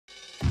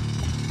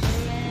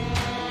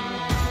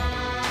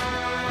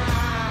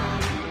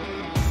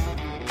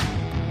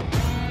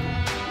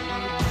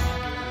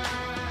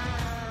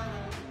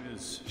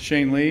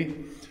Shane Lee.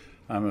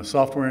 I'm a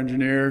software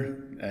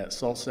engineer at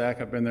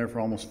SaltStack. I've been there for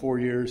almost 4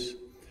 years.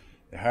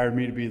 They hired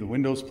me to be the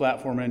Windows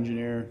platform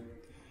engineer.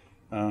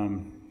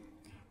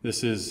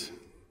 This is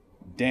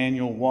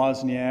Daniel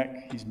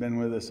Wozniak. He's been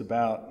with us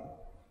about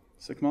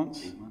 6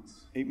 months? 8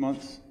 months. 8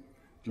 months. Do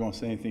you want to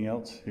say anything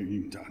else? Here,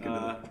 you can talk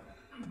about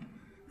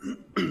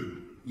it.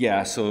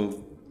 Yeah,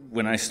 so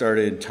when I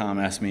started, Tom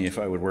asked me if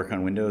I would work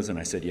on Windows, and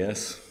I said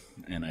yes,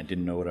 and I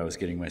didn't know what I was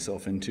getting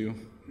myself into,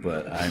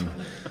 but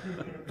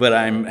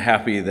I'm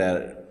happy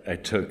that I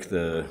took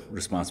the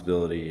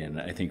responsibility,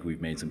 and I think we've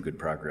made some good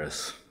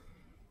progress.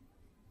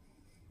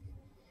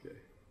 Okay.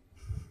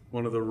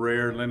 One of the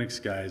rare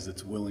Linux guys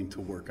that's willing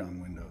to work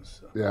on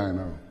Windows. So. Yeah, I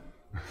know.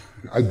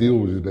 I deal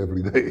with it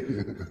every day.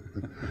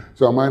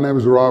 So my name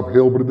is Rob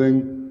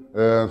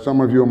Hilberding. Some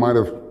of you might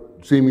have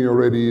seen me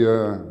already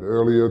the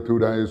earlier 2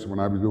 days when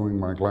I was doing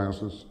my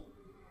classes.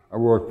 I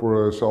work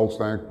for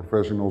SaltStack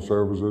Professional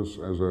Services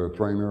as a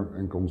trainer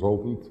and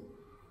consultant.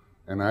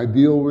 And I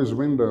deal with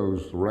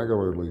Windows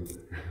regularly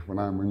when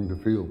I'm in the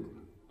field.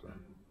 So.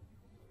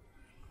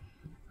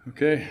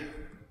 Okay,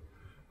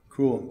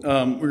 cool.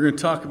 We're going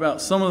to talk about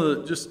some of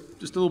the, just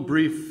a little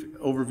brief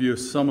overview of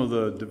some of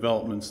the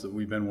developments that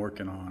we've been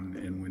working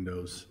on in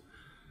Windows.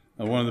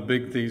 One of the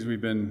big things we've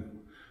been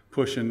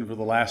pushing for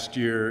the last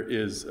year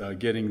is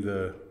getting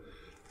the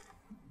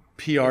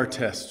PR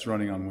tests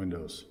running on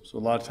Windows. So a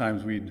lot of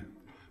times we'd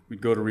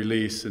go to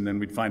release and then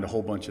we'd find a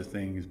whole bunch of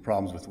things,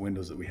 problems with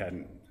Windows that we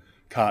hadn't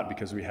caught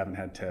because we haven't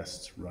had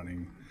tests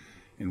running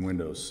in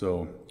Windows.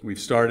 So we've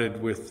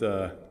started with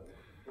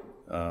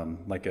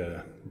like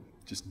a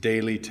just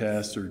daily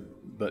test,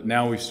 but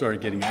now we've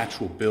started getting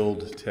actual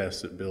build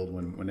tests at build.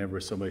 Whenever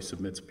somebody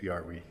submits a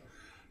PR,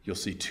 you'll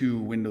see 2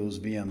 Windows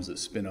VMs that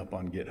spin up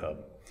on GitHub.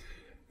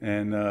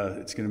 And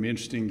it's going to be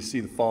interesting to see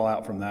the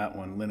fallout from that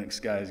one.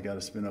 Linux guys got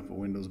to spin up a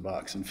Windows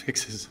box and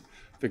fix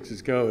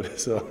his code.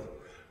 So,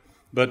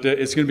 but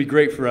it's going to be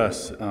great for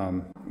us.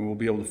 We'll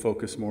be able to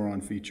focus more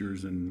on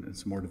features and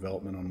some more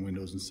development on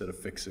Windows instead of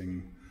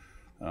fixing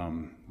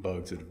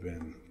bugs that have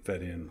been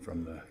fed in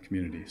from the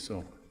community.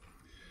 So,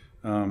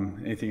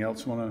 anything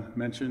else you want to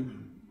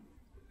mention?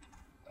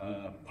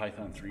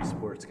 Python 3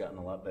 support's gotten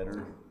a lot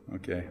better.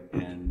 Okay.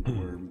 And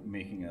we're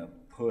making a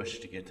push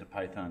to get to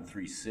Python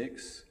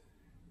 3.6.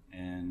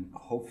 And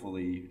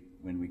hopefully,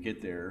 when we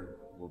get there,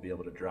 we'll be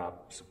able to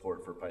drop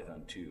support for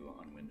Python 2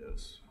 on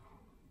Windows.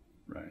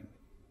 Right.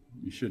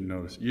 You should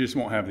notice. You just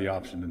won't have the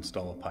option to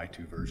install a Py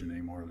 2 version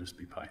anymore. It'll just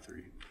be Py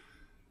 3.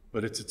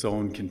 But it's its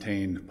own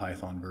contained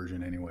Python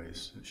version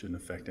anyways. It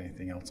shouldn't affect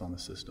anything else on the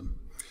system.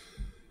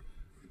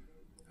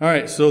 All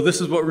right, so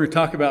this is what we're going to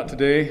talk about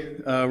today.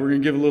 We're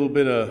going to give a little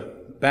bit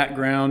of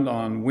background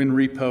on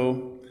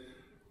WinRepo.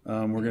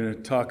 We're going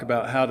to talk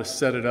about how to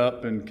set it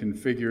up and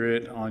configure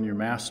it on your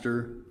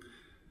master.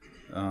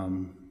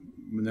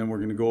 And then we're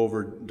going to go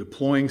over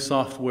deploying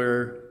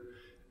software,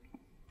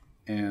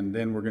 and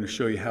then we're going to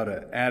show you how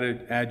to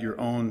add your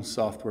own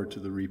software to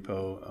the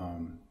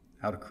repo,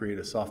 how to create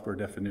a software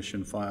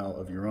definition file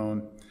of your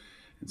own,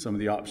 and some of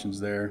the options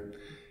there.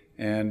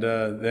 And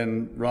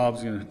then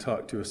Rob's going to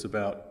talk to us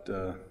about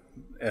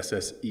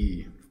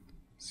SSE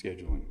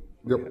scheduling.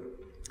 Yep.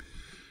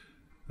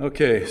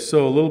 Okay,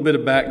 so a little bit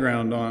of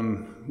background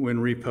on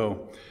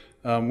WinRepo.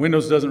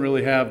 Windows doesn't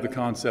really have the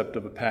concept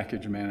of a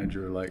package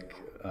manager like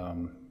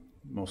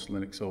most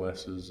Linux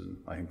OSs, and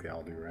I think they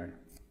all do, right?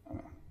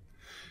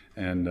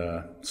 And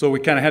so we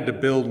kind of had to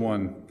build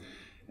one.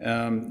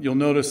 You'll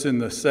notice in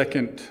the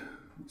second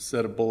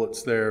set of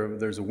bullets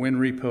there's a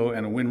WinRepo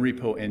and a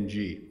WinRepo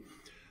NG.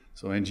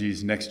 So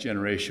NG's next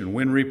generation.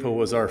 WinRepo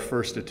was our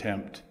first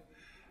attempt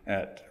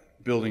at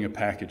building a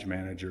package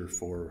manager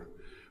for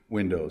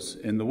Windows.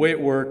 And the way it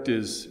worked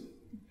is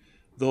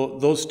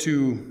those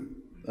 2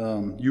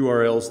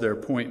 URLs there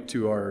point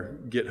to our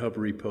GitHub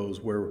repos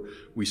where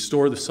we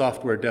store the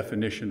software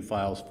definition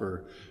files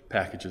for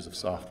packages of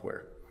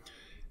software.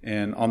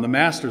 And on the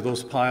master,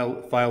 those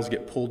files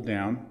get pulled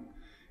down,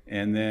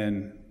 and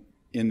then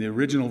in the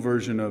original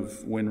version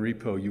of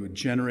WinRepo, you would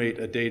generate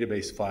a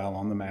database file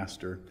on the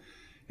master,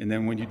 and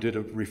then when you did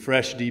a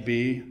refresh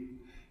DB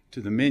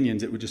to the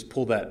minions, it would just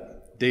pull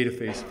that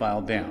database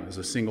file down as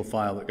a single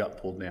file that got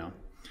pulled down.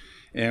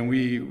 And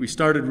we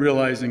started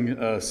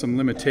realizing some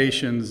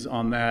limitations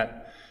on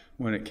that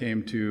when it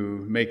came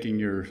to making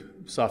your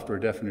software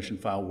definition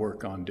file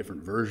work on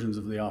different versions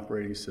of the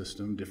operating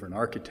system, different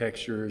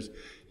architectures.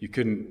 You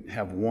couldn't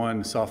have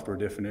one software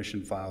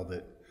definition file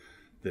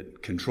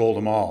that controlled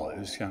them all. It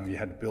was kind of, you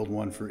had to build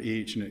one for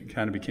each, and it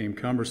kind of became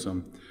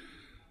cumbersome.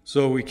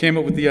 So we came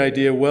up with the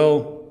idea,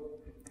 well,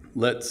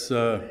 let's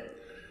run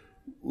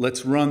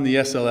the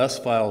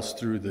SLS files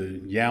through the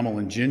YAML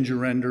and Ginger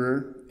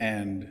renderer,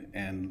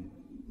 and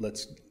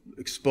let's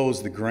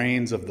expose the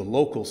grains of the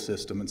local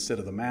system instead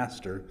of the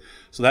master.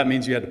 So that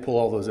means you had to pull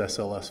all those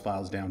SLS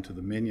files down to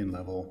the minion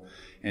level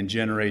and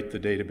generate the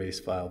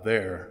database file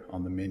there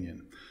on the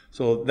minion.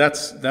 So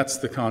that's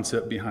the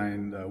concept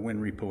behind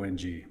WinRepo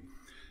NG,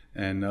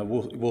 and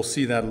we'll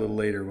see that a little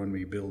later when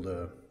we build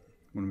a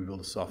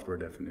software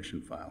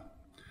definition file.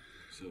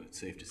 So it's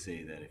safe to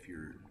say that if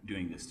you're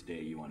doing this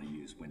today, you want to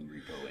use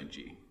WinRepo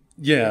NG.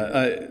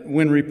 Yeah,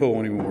 WinRepo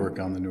won't even work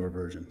on the newer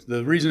versions.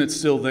 The reason it's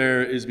still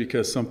there is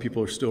because some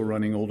people are still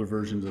running older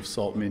versions of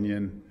Salt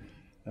Minion.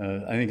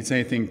 I think it's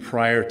anything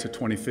prior to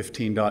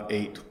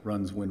 2015.8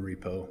 runs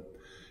WinRepo.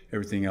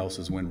 Everything else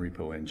is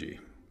WinRepo NG.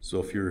 So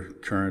if you're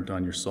current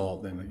on your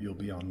Salt, then you'll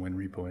be on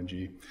WinRepo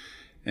NG.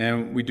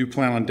 And we do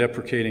plan on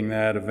deprecating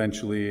that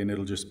eventually, and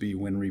it'll just be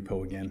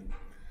WinRepo again.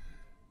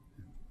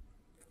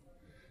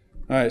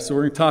 All right, so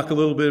we're going to talk a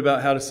little bit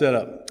about how to set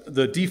up.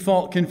 The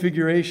default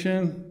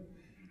configuration,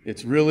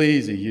 it's really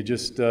easy. You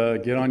just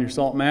get on your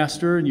Salt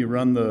master and you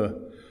run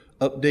the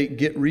update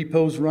get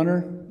repos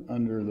runner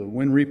under the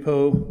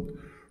WinRepo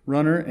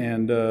runner,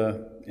 and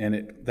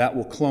that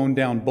will clone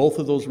down both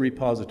of those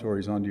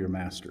repositories onto your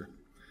master.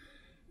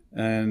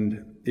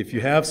 And if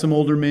you have some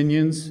older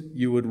minions,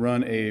 you would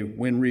run a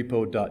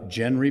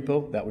winrepo.gen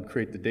repo. That would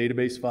create the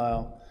database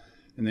file,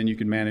 and then you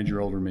can manage your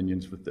older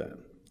minions with that.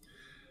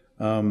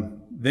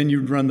 Then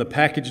you'd run the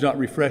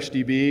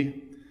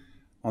package.refreshdb.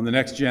 On the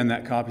next gen,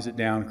 that copies it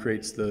down,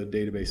 creates the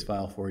database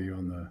file for you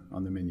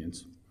on the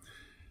minions.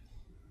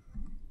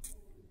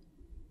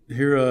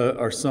 Here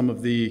are some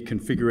of the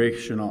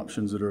configuration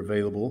options that are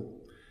available.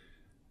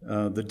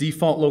 The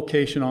default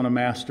location on a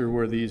master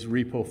where these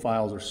repo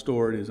files are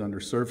stored is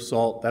under serve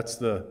salt. That's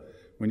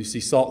when you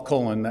see salt :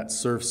 that's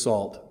serve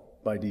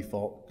salt by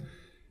default.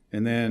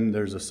 And then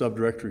there's a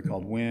subdirectory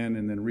called win,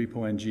 and then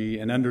repo ng,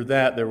 and under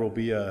that there will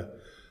be a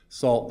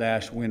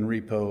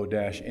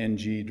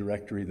salt-winrepo-ng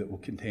directory that will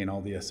contain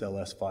all the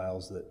SLS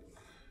files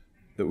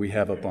that we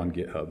have up on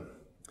GitHub.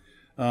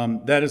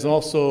 That is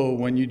also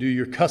when you do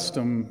your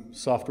custom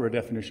software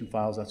definition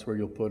files, that's where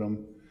you'll put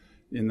them,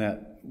 in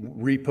that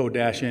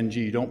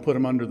repo-ng. Don't put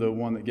them under the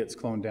one that gets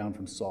cloned down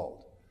from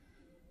Salt.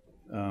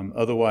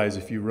 Otherwise,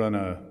 if you run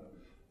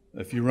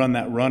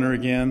that runner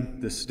again,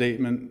 this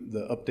statement,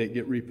 the update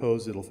get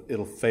repos,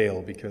 it'll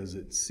fail because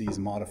it sees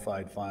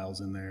modified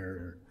files in there,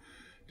 or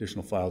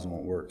additional files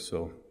won't work.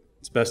 So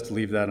it's best to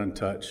leave that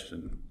untouched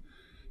and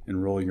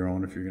roll your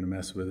own if you're going to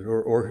mess with it,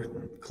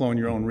 or clone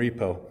your own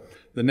repo.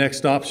 The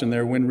next option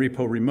there, WinRepo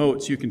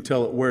remotes, you can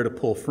tell it where to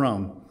pull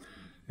from.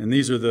 And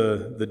these are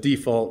the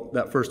default.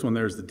 That first one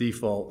there is the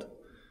default.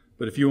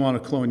 But if you want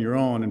to clone your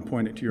own and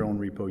point it to your own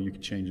repo, you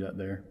can change that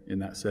there in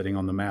that setting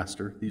on the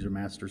master. These are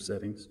master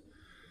settings.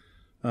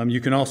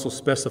 You can also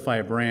specify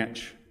a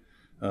branch,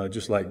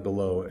 just like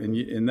below.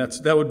 And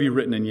that would be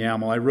written in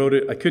YAML. I wrote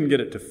it. I couldn't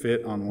get it to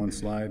fit on one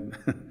slide.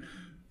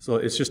 So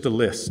it's just a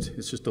list.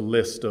 It's just a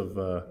list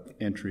of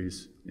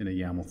entries in a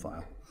YAML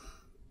file.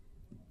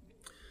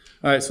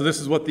 All right, so this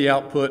is what the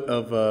output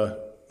of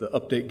the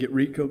update get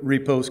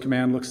repos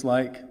command looks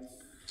like.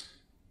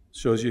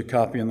 Shows you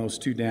copying those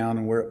two down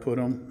and where it put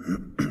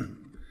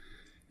them.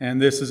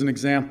 And this is an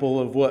example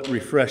of what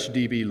refresh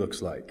DB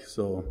looks like.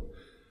 So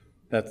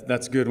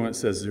that's good when it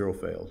says 0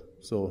 failed.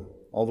 So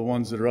all the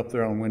ones that are up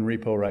there on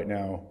WinRepo right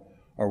now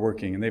are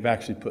working, and they've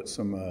actually put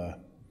some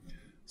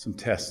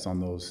tests on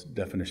those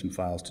definition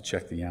files to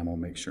check the YAML,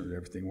 make sure that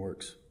everything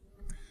works.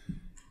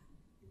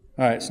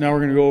 All right, so now we're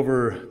going to go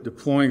over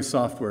deploying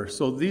software.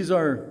 So these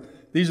are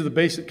the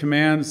basic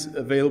commands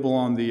available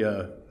on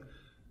the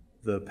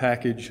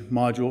package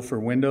module for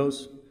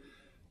Windows.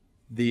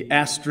 The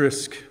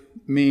asterisk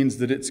means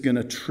that it's going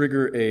to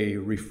trigger a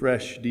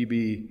refresh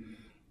DB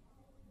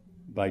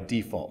by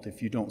default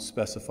if you don't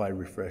specify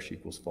refresh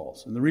equals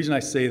false. And the reason I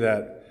say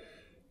that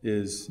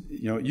is,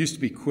 it used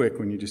to be quick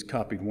when you just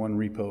copied one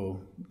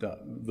repo,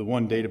 the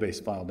one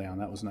database file down.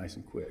 That was nice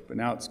and quick. But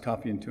now it's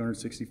copying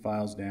 260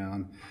 files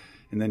down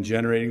and then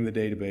generating the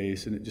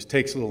database, and it just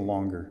takes a little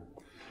longer.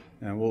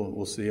 And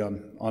we'll see. I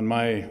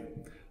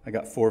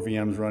got 4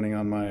 VMs running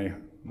on my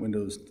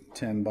Windows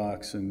 10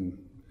 box, and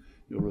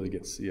you'll really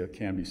get to see it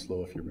can be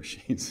slow if your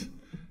machine's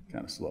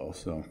kind of slow.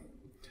 So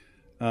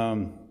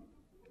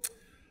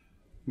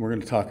we're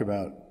going to talk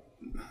about,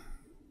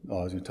 I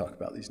was going to talk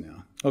about these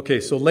now. Okay,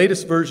 so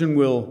latest version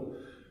will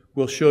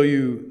show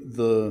you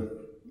the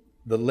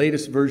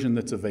latest version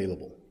that's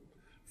available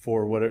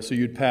for whatever. So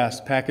you'd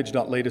pass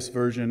package.latest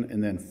version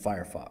and then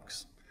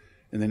Firefox.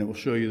 And then it will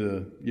show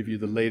you give you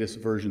the latest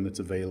version that's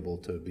available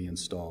to be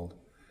installed.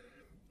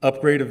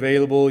 Upgrade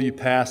available, you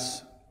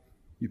pass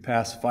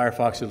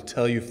Firefox, it'll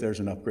tell you if there's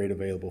an upgrade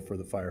available for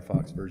the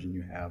Firefox version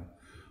you have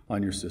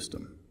on your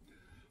system.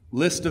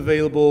 List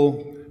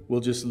available will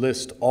just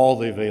list all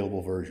the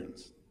available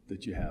versions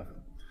that you have.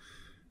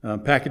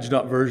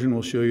 Package.version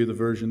will show you the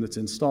version that's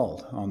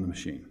installed on the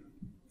machine.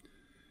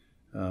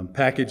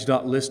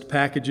 Package.list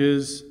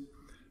packages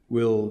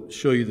will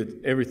show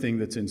you everything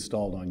that's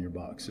installed on your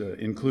box,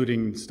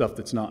 including stuff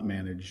that's not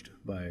managed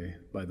by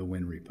the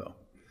WinRepo,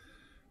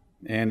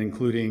 and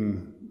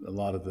including a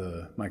lot of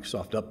the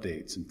Microsoft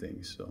updates and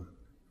things. So,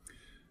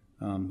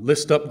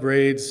 list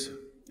upgrades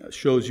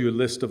shows you a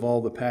list of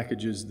all the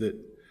packages that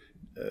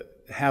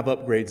have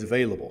upgrades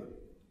available.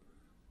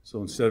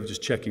 So instead of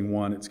just checking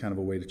one, it's kind of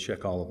a way to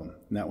check all of them.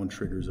 And that one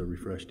triggers a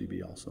refresh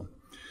DB also.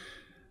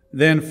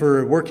 Then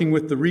for working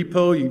with the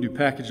repo, you can do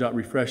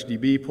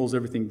package.refreshdb, pulls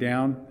everything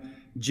down.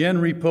 Gen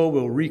repo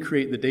will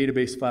recreate the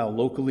database file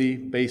locally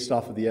based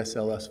off of the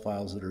SLS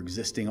files that are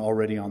existing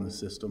already on the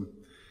system.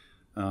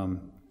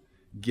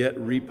 Get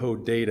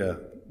repo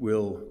data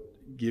will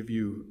give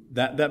you,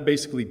 that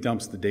basically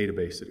dumps the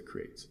database that it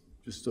creates,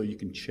 just so you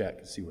can check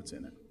and see what's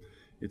in it.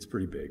 It's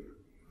pretty big.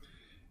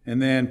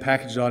 And then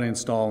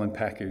package.install and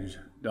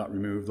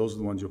package.remove, those are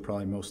the ones you'll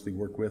probably mostly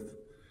work with.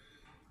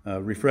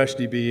 Refresh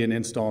DB and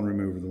install and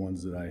remove are the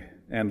ones that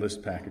and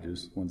list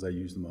packages, ones I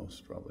use the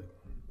most probably.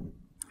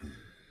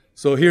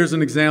 So here's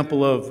an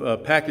example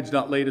of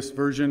package.latest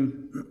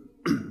version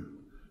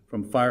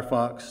from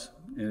Firefox.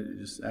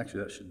 And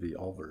actually, that should be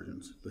all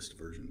versions, list of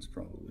versions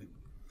probably.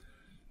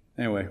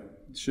 Anyway,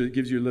 it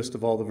gives you a list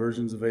of all the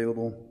versions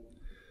available.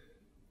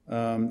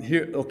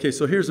 Okay,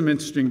 so here's some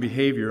interesting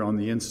behavior on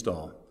the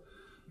install.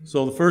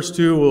 So the first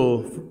two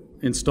will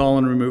install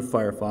and remove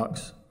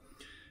Firefox.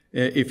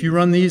 If you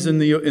run these in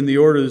the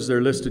orders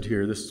they're listed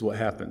here, this is what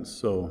happens.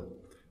 So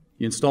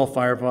you install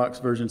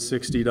Firefox version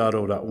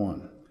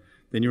 60.0.1.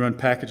 Then you run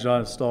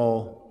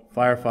package.install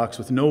Firefox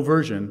with no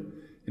version,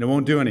 and it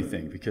won't do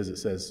anything because it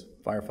says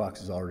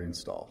Firefox is already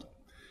installed.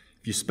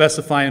 If you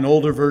specify an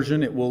older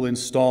version, it will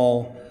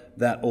install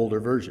that older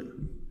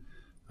version.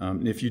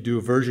 And if you do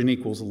a version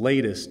equals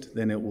latest,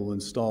 then it will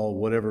install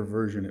whatever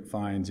version it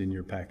finds in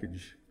your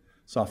package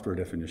software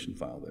definition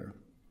file there.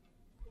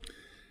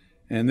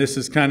 And this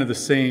is kind of the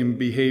same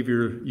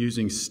behavior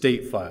using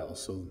state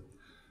files. So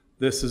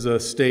this is a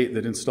state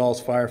that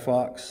installs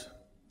Firefox,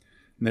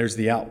 and there's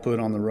the output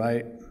on the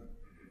right.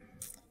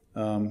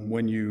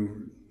 When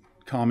you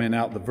comment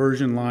out the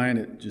version line,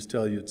 it just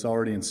tells you it's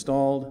already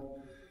installed.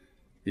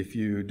 If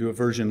you do a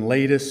version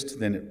latest,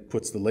 then it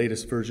puts the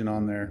latest version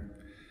on there.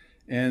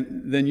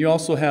 And then you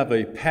also have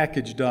a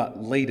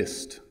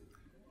package.latest.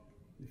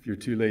 If you're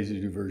too lazy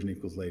to do version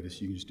equals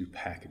latest, you can just do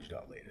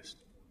package.latest.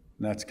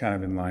 And that's kind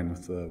of in line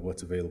with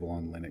what's available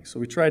on Linux. So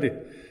we try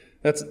to,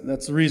 that's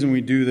the reason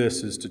we do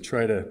this, is to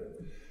try to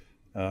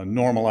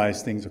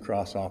normalize things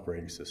across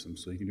operating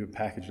systems. So you can do a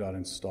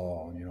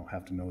package.install, and you don't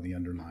have to know the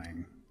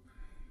underlying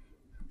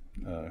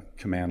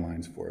command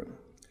lines for it.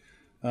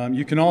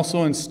 You can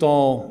also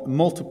install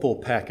multiple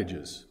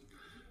packages.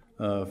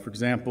 For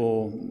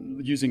example,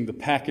 using the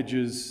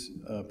packages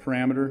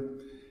parameter,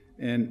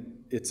 and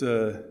it's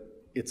a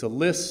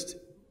list,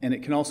 and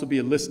it can also be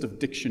a list of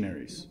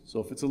dictionaries. So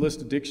if it's a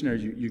list of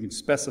dictionaries, you can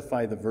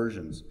specify the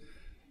versions.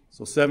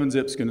 So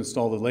 7-zip's going to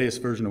install the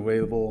latest version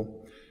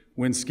available.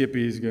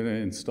 WinSkippy is going to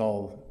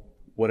install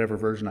whatever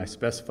version I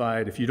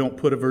specified. If you don't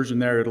put a version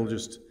there, it'll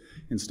just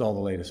install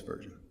the latest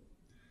version.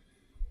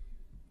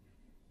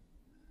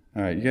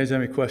 All right, you guys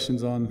have any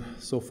questions on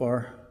so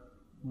far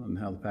on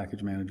how the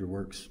package manager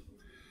works?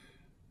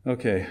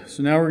 Okay,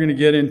 so now we're going to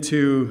get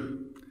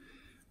into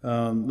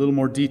a little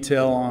more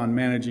detail on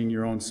managing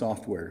your own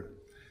software.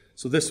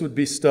 So this would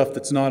be stuff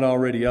that's not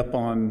already up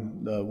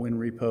on the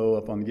WinRepo,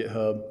 up on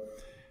GitHub.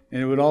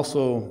 And it would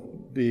also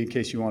be in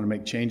case you want to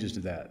make changes to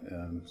that,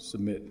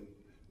 submit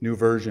new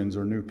versions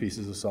or new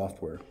pieces of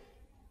software.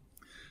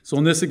 So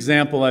in this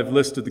example, I've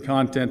listed the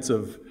contents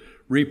of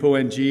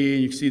repo.ng.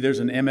 You can see there's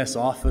an MS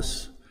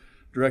Office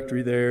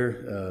directory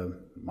there,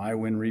 my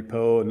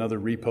WinRepo, another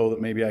repo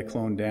that maybe I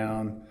cloned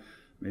down.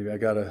 Maybe I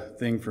got a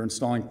thing for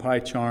installing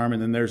PyCharm,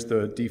 and then there's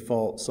the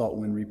default Salt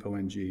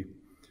WinRepo.ng.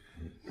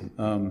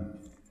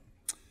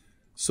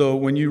 So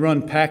when you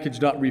run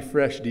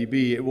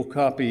package.refreshdb, it will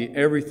copy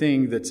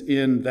everything that's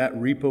in that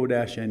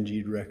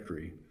repo-ng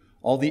directory.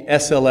 All the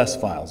SLS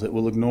files. It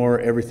will ignore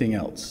everything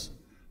else.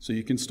 So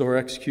you can store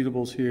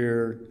executables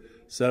here,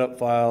 set up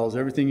files,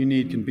 everything you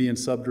need can be in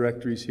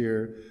subdirectories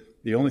here.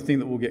 The only thing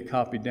that will get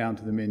copied down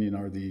to the minion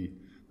are the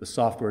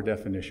software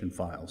definition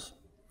files.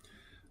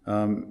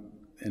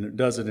 And it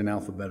does it in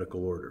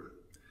alphabetical order.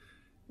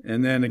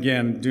 And then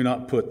again, do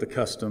not put the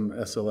custom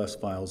SLS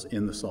files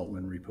in the Salt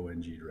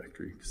WinRepo.ng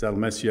directory, because that'll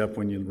mess you up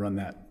when you run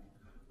that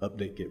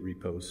update get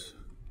repos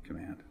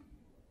command.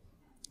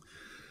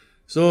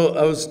 So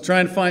I was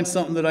trying to find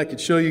something that I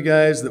could show you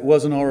guys that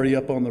wasn't already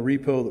up on the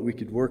repo that we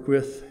could work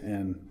with,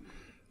 and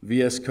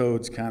VS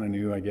Code's kind of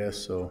new, I guess,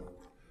 so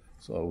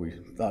we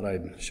thought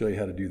I'd show you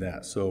how to do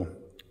that. So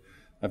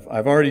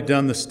I've already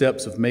done the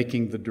steps of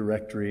making the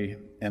directory,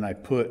 and I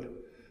put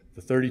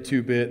the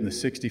 32-bit and the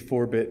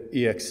 64-bit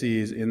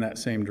EXEs in that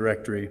same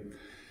directory.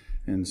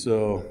 And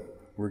so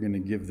we're going to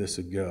give this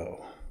a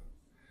go.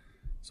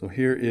 So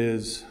here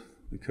is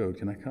the code.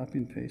 Can I copy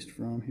and paste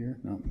from here?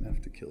 No, I'm going to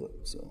have to kill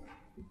it. So.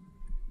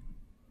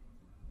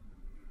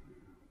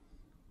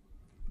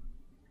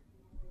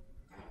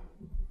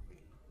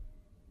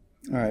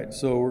 All right,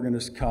 so we're going to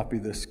just copy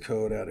this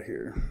code out of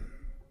here.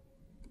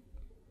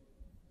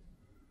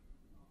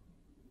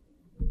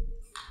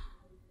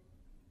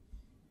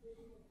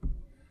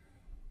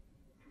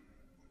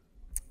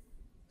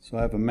 So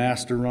I have a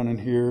master running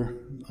here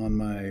on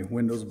my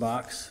Windows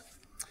box,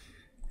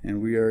 and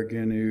we're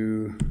going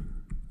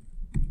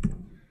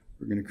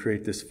to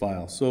create this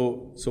file.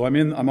 So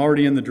I'm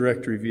already in the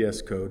directory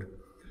VS Code.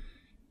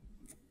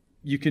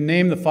 You can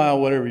name the file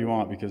whatever you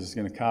want because it's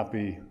going to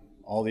copy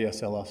all the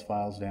SLS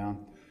files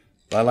down.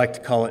 But I like to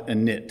call it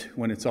init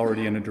when it's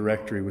already in a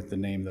directory with the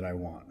name that I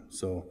want.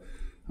 So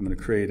I'm going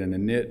to create an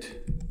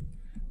init.sls.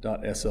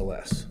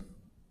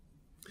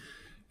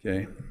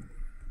 Okay.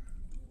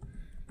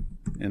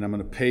 And I'm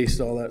going to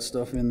paste all that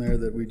stuff in there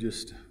that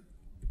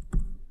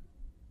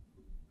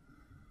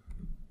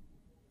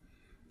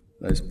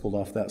I just pulled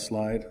off that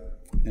slide.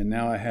 And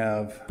now I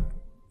have,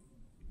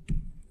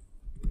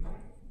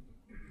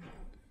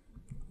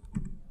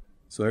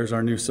 so there's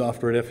our new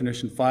software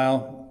definition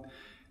file.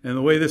 And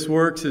the way this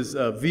works is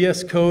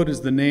VS Code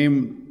is the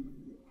name,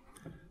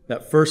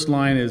 that first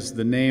line is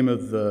the name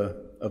of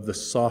the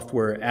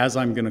software as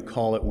I'm going to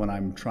call it when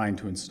I'm trying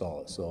to install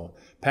it. So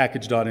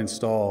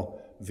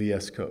package.install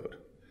VS Code.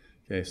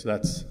 Okay, so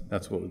that's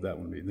what that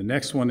would be. The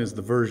next one is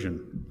the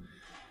version.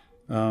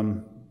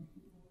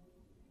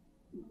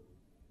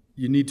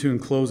 You need to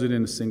enclose it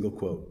in a single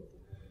quote.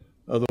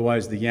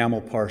 Otherwise, the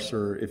YAML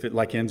parser, if it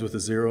like ends with a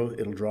 0,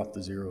 it'll drop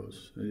the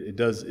zeros. It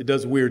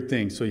does weird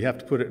things, so you have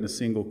to put it in a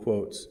single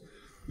quotes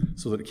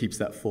so that it keeps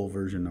that full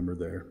version number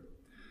there.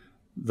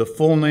 The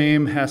full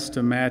name has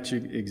to match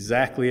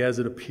exactly as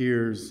it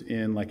appears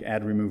in like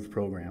add remove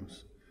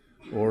programs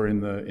or in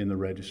the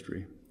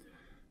registry.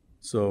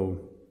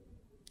 So,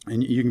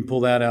 and you can pull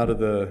that out of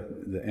the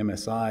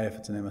MSI if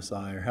it's an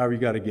MSI or however you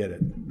got to get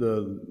it.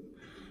 The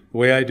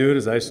way I do it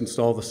is I just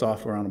install the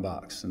software on a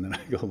box and then I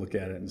go look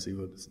at it and see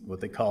what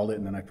they called it,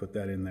 and then I put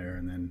that in there,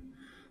 and then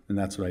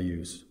that's what I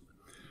use.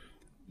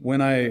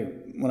 When I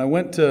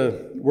went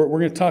to, we're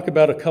going to talk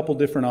about a couple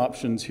different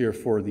options here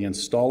for the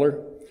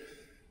installer.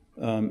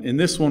 In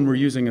this one, we're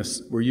using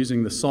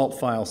the salt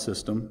file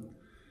system.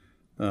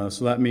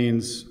 So that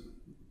means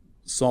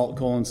salt : /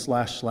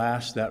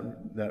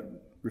 that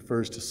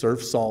refers to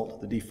serve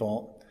salt, the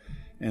default,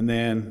 and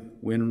then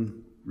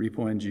win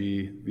repo ng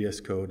VS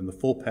Code, and the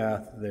full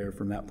path there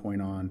from that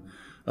point on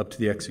up to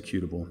the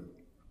executable.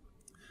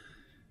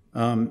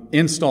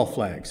 Install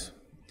flags.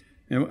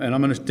 And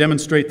I'm going to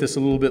demonstrate this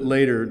a little bit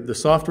later. The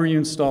software you're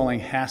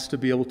installing has to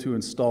be able to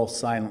install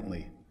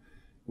silently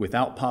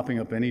without popping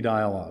up any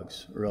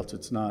dialogues, or else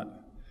it's not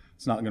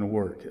going to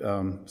work.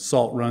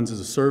 Salt runs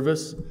as a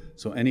service,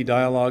 so any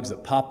dialogues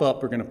that pop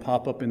up are going to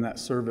pop up in that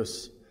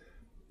service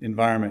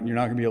environment. You're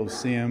not going to be able to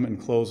see them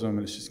and close them,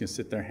 and it's just going to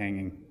sit there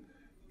hanging.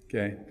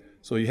 Okay,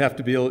 so you have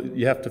to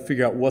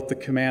figure out what the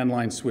command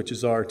line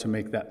switches are to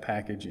make that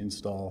package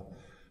install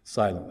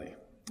silently,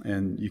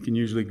 and you can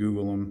usually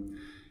Google them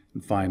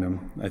and find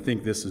them. I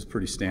think this is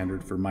pretty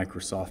standard for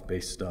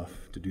Microsoft-based stuff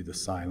to do the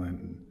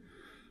silent.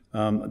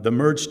 The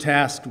merge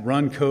task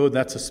run code,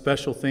 that's a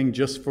special thing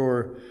just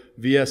for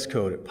VS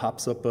Code. It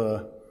pops up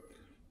a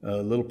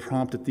little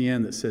prompt at the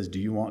end that says, do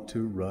you want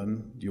to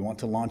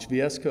launch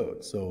VS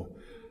Code? So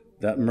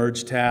that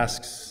merge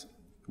tasks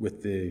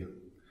with the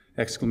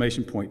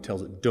exclamation point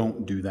tells it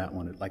don't do that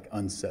one. It like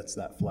unsets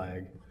that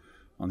flag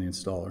on the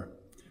installer.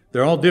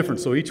 They're all different,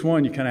 so each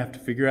one you kind of have to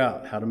figure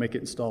out how to make it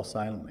install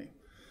silently.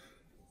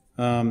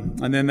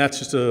 And then that's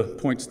just a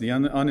point to the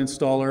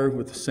uninstaller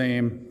with the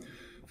same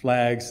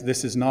flags.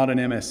 This is not an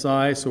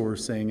MSI, so we're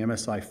saying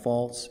MSI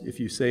false. If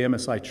you say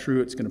MSI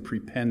true, it's going to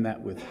prepend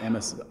that with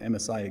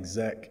MSI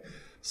exec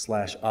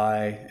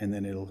 /I, and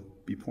then it'll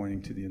be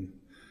pointing to the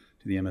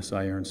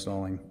MSI you're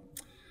installing.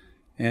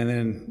 And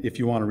then if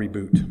you want to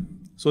reboot.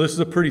 So this is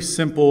a pretty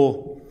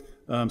simple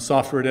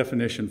software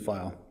definition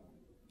file.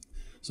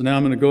 So now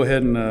I'm going to go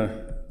ahead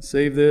and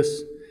save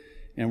this,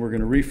 and we're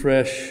going to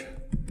refresh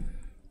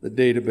the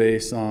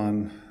database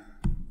on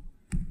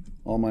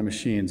all my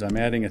machines. I'm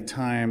adding a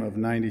time of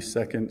 90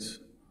 seconds.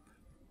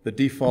 The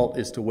default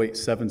is to wait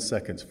 7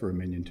 seconds for a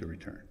minion to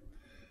return.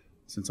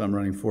 Since I'm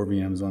running 4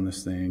 VMs on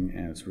this thing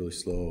and it's really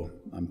slow,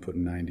 I'm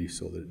putting 90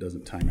 so that it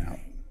doesn't time out.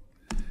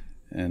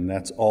 And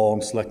that's all.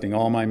 I'm selecting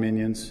all my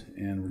minions,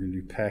 and we're going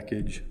to do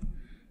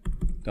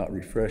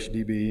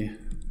package.refreshdb.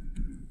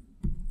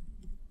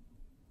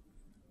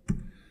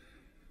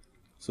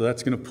 So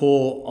that's going to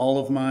pull all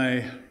of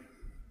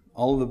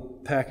the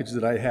package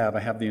that I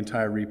have the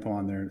entire repo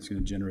on there, and it's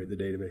going to generate the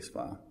database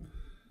file.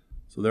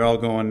 So they're all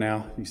going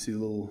now. You see the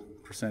little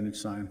percentage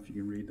sign, if you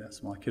can read that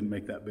small. I couldn't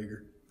make that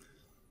bigger.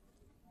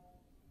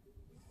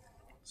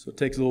 So it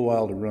takes a little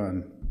while to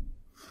run.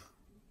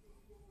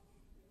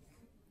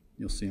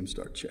 You'll see them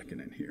start checking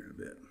in here in a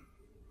bit.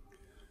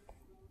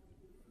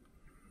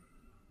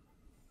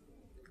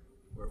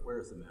 Where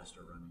is the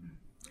master running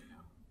right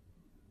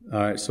now?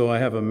 All right, so I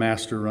have a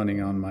master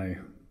running on my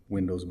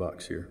Windows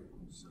box here.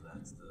 So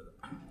that's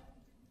on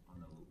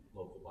the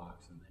local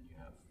box, and then you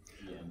have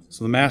VMs.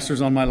 So the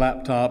master's on my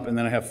laptop, and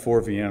then I have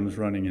 4 VMs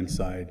running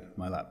inside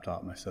my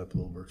laptop, and I set up a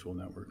little virtual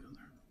network on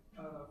there.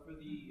 For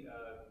the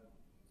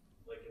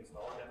like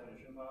installer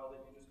definition file that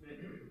you just made,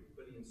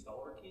 for the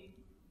installer key,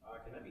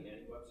 can that be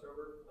any web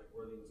server, like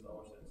where the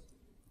installer sits?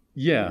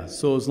 Yeah,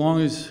 so as long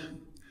as,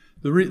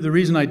 the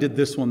reason I did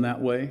this one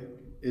that way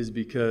is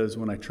because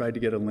when I tried to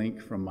get a link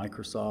from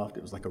Microsoft,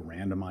 it was like a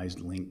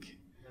randomized link.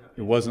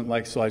 It wasn't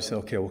like, so I said,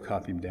 okay, we'll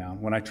copy them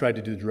down. When I tried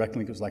to do the direct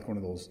link, it was like one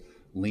of those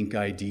link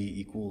ID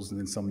equals and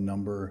then some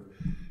number,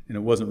 and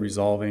it wasn't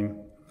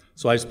resolving.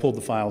 So I just pulled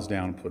the files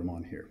down and put them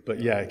on here. But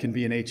yeah, it can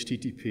be an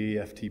HTTP,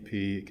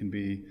 FTP, it can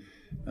be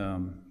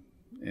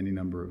any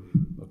number of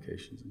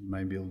locations. You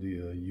might be able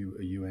to do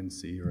a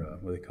UNC or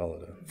what do they call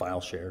it, a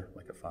file share,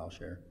 like a file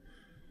share.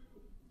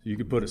 So you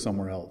could put it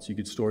somewhere else. You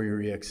could store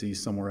your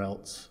exe somewhere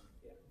else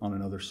on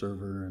another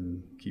server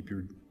and keep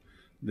your,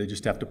 they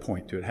just have to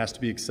point to it. It has to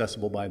be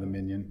accessible by the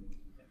minion.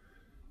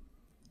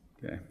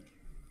 Okay.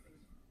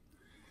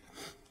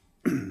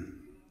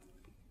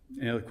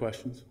 Any other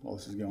questions while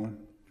this is going?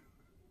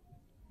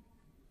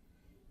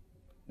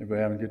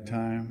 Everybody having a good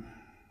time?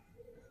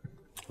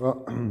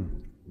 Well,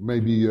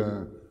 maybe,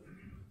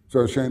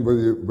 so Shane,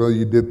 while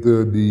you did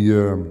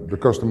the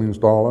custom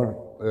installer,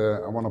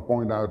 I want to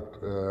point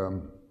out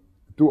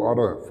two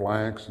other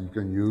flags you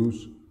can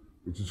use,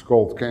 which is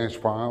called cache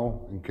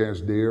file and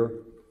cache dir.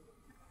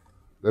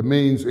 That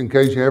means in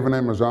case you have an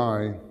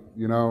MSI,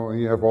 you know, and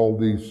you have all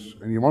these,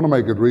 and you want to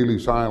make it really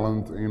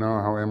silent, you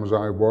know how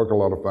MSI work a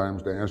lot of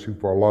times, they ask you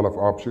for a lot of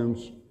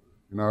options,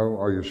 you know,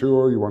 are you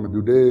sure you want to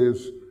do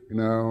this, you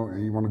know,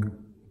 and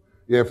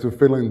you have to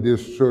fill in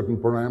this certain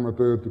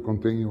parameter to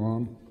continue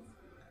on.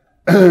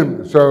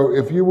 So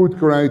if you would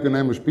create an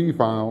MSP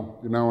file,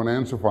 you know, an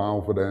answer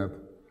file for that,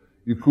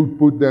 you could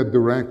put that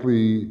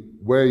directly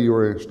where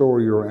you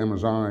store your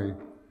MSI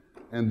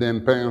and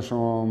then pass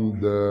on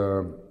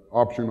the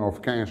option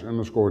of cache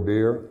underscore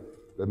dir.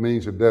 That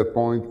means at that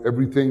point,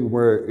 everything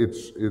where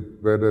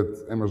where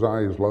that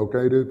MSI is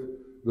located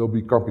will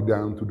be copied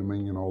down to the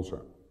minion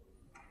also.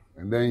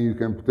 And then you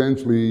can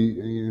potentially,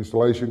 in your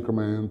installation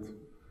command,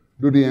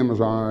 do the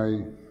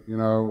MSI, you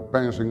know,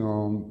 passing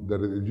on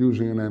that it is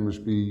using an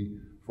MSP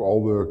for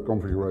all the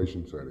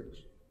configuration settings.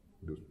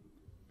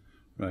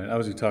 Right,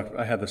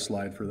 I had the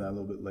slide for that a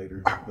little bit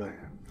later. But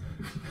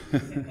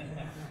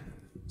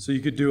so you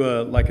could do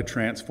like a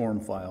transform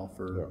file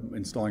for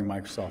installing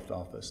Microsoft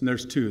Office. And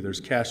there's two, there's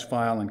cache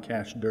file and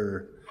cache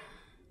dir.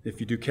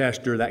 If you do cache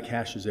dir, that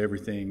caches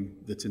everything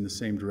that's in the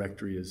same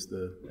directory as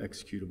the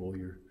executable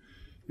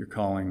you're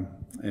calling.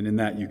 And in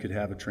that you could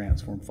have a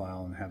transform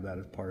file and have that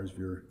as part of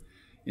your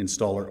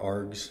installer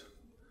args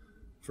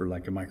for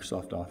like a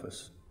Microsoft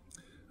Office.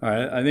 All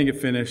right, I think it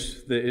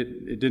finished.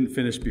 It didn't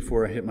finish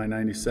before I hit my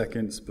 90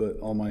 seconds, but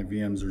all my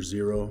VMs are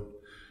 0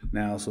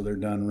 now, so they're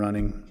done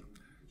running.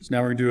 So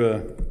now we're going to do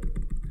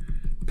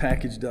a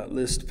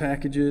package.list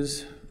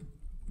packages.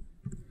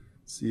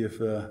 See if,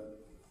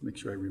 make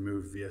sure I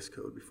remove VS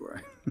Code before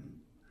I.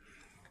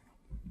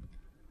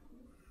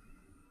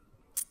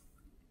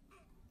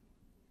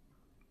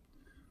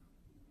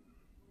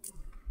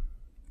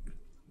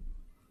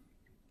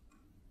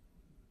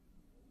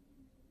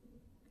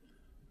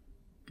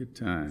 Good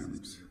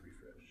times.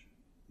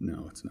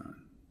 No, it's not.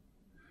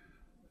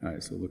 All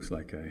right, so it looks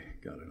like I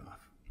got it off.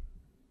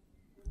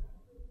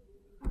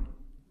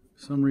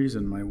 For some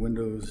reason, my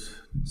Windows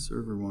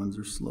Server ones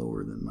are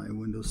slower than my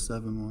Windows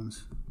 7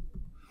 ones.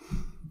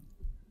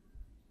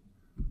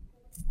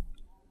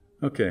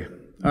 Okay,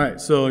 all right,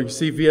 so you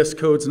see VS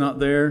Code's not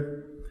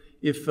there.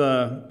 If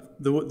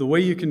the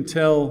way you can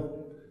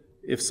tell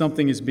if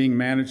something is being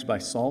managed by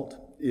Salt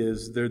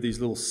is there are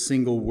these little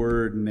single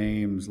word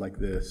names like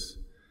this.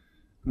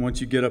 And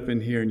once you get up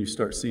in here and you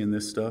start seeing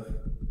this stuff,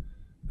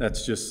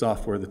 that's just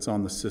software that's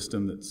on the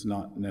system that's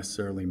not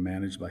necessarily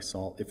managed by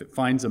Salt. If it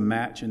finds a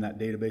match in that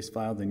database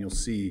file, then you'll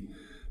see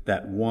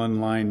that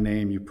one line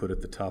name you put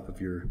at the top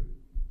of your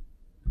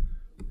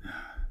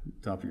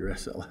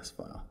SLS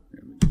file.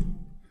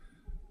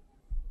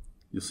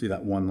 You'll see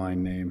that one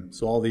line name.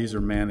 So all these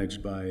are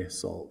managed by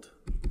Salt.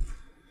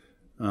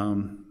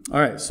 All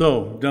right,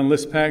 so we've done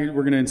list package.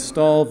 We're going to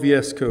install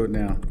VS Code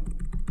now.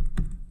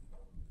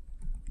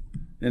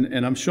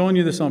 And I'm showing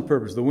you this on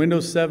purpose. The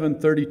Windows 7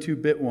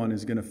 32-bit one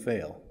is going to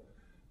fail.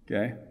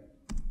 Okay?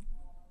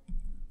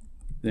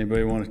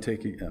 Anybody want to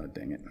take a, oh,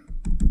 dang it.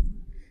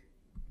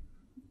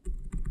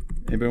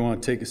 Anybody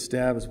want to take a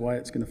stab as why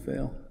it's going to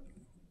fail?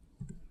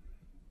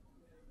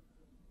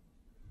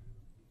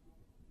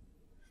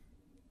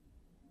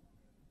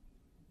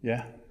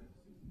 Yeah?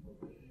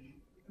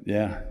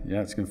 Yeah,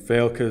 it's going to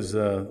fail because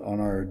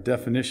on our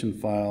definition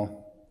file,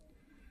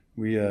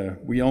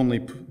 we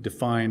only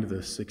defined the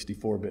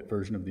 64-bit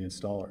version of the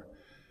installer.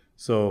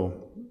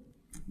 So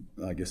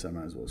I guess I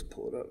might as well just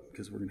pull it up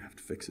because we're going to have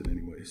to fix it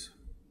anyways.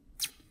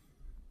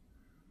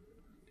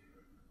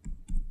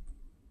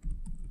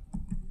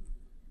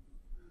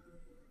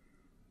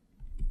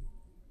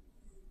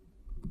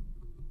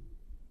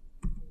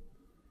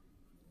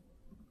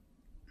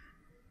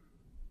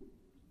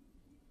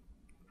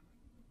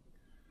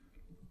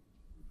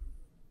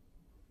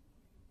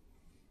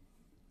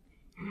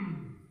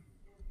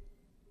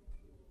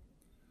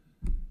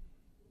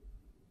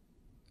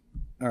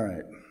 All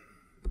right,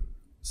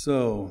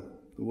 so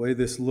the way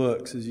this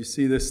looks is you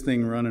see this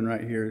thing running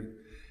right here.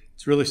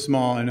 It's really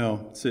small, I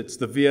know. It's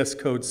the VS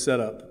Code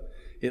setup.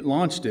 It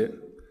launched it,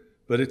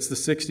 but it's the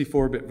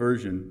 64-bit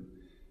version.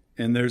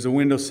 And there's a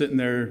window sitting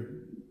there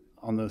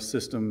on the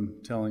system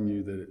telling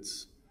you that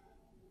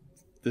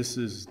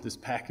this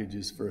package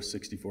is for a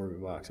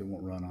 64-bit box. It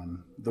won't run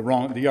on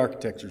the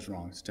architecture's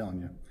wrong, it's telling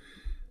you.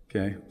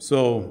 Okay,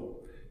 so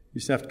you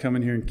just have to come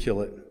in here and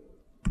kill it.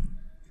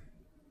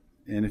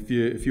 And if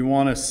you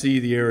want to see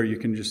the error, you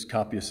can just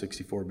copy a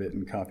 64-bit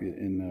and copy it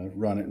and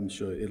run it, and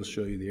it'll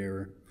show you the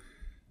error.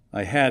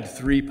 I had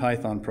 3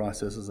 Python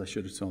processes. I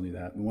should have told you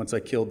that. And once I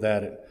killed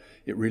that,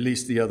 it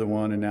released the other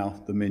one, and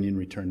now the minion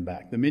returned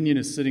back. The minion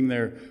is sitting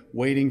there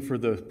waiting for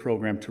the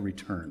program to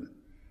return.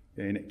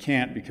 Okay, and it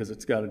can't because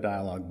it's got a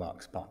dialog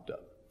box popped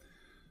up.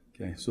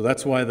 Okay, so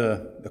that's why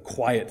the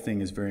quiet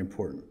thing is very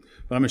important.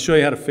 But I'm going to show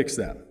you how to fix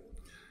that.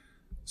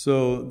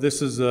 So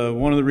this is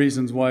one of the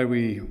reasons why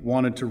we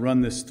wanted to run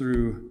this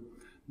through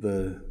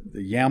the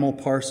YAML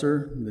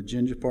parser, the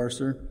Jinja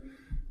parser.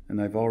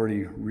 And I've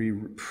already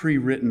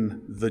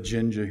pre-written the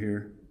Jinja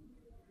here.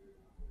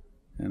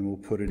 And we'll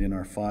put it in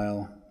our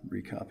file,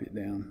 recopy it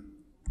down.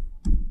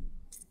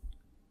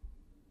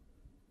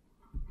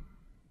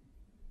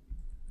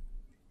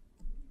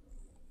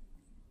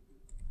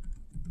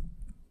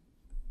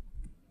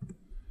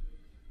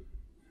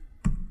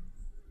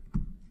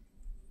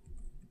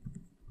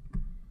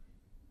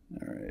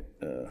 All right,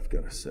 I've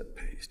got to set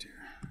paste here.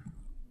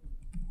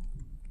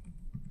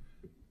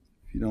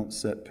 If you don't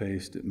set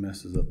paste, it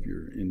messes up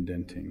your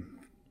indenting.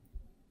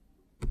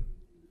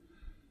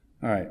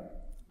 All right,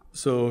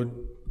 so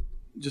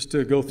just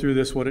to go through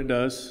this, what it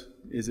does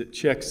is it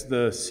checks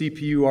the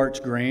CPU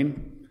arch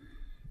grain,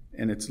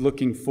 and it's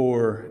looking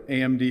for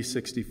AMD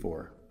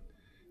 64.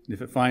 And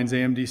if it finds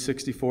AMD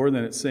 64,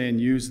 then it's saying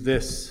use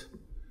this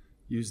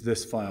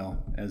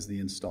file as the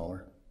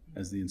installer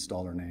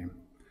name.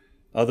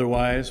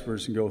 Otherwise, we're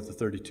just going to go with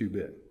the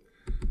 32-bit.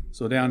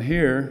 So down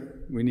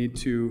here, we need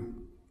to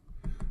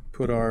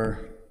put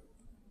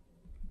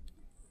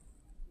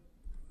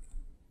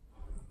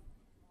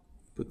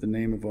the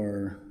name of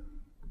our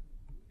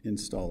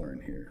installer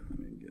in here. Let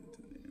me get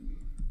to the end.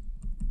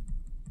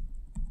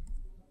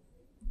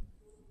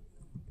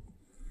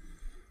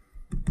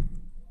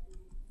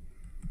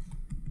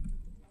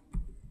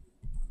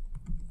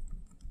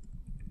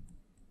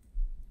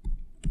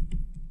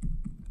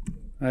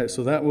 All right,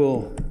 so that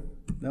will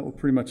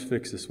pretty much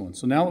fix this one.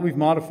 So now that we've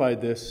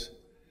modified this,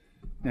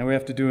 now we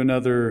have to do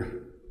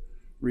another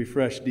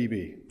refresh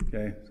DB.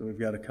 Okay, so we've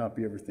got to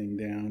copy everything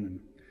down and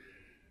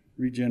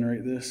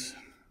regenerate this.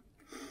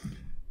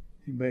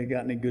 Anybody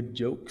got any good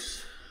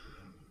jokes?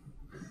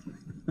 I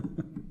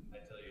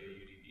tell you a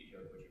UDP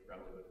joke, but you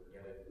probably wouldn't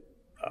get it.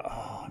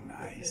 Oh,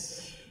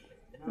 nice.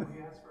 Now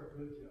he asked for a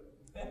good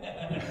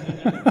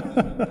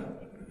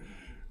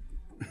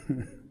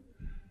joke.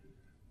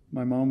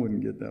 My mom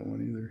wouldn't get that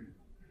one either.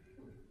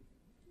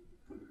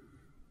 We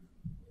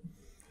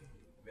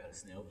got a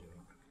snail joke.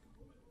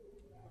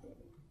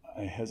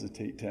 I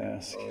hesitate to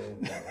ask. Oh,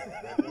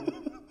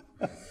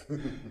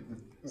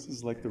 This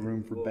is like the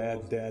room for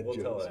bad dad we'll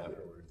jokes. Tell it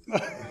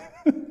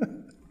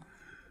afterwards.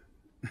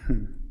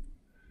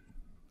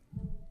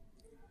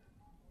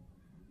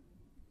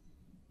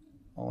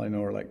 All I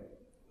know are like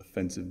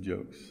offensive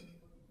jokes.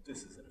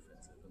 This isn't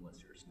offensive unless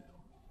you're a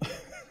snail.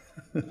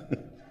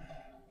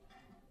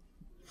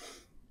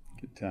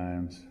 Good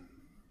times.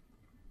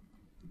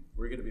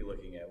 We're going to be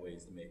looking at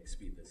ways to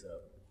speed this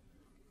up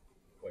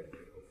quite a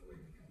bit, hopefully.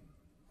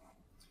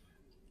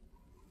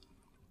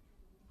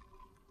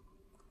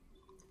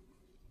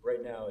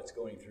 Right now, it's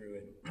going through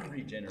and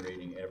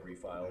regenerating every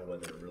file,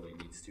 whether it really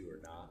needs to or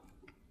not.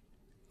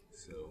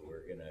 So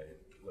we're going to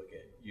look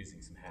at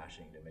using some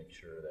hashing to make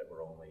sure that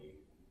we're only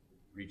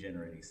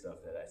regenerating stuff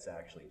that's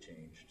actually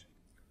changed.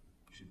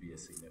 Should be a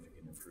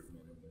significant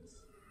improvement in this.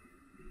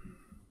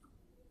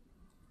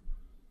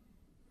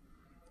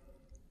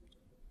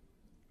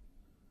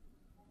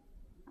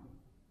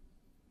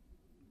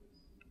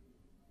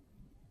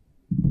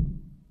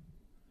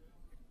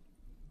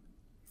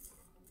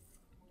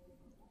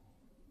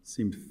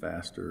 Seemed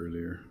faster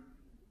earlier.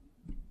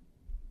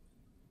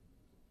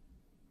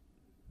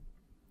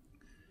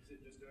 Is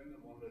it just doing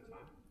them one at a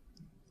time?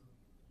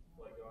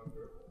 Like going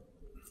through?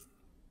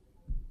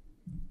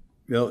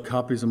 Well, it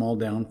copies them all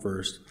down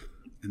first,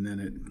 and then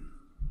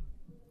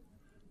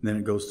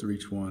it goes through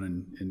each one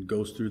and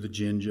goes through the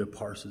Jinja,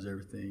 parses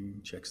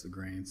everything, checks the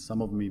grains.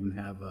 Some of them even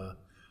have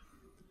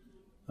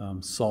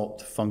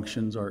salt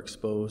functions are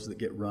exposed that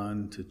get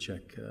run to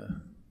check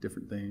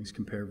different things,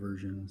 compare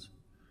versions.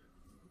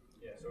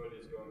 Yeah, so it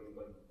is going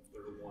like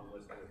through one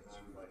list at a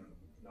time, like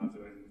not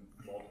doing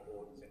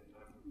multiple at the same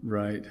time.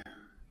 Right.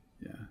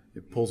 Yeah.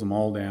 It pulls them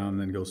all down and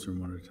then goes through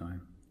them one at a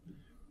time.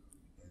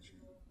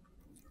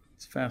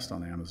 It's fast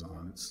on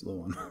Amazon. It's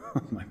slow on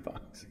my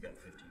box. We've got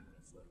 15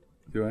 minutes left.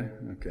 Do I?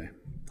 Okay.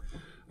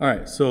 All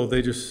right. So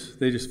they just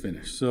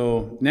finished.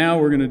 So now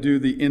we're going to do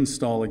the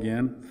install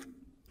again.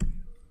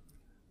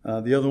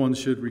 The other one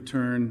should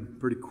return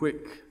pretty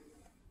quick.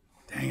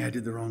 Dang, I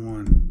did the wrong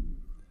one.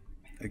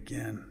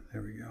 Again.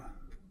 There we go.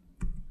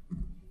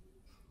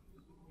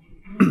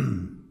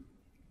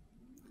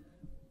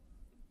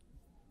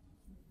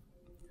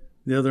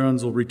 The other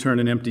ones will return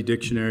an empty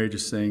dictionary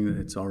just saying that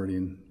it's already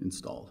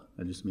installed.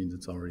 That just means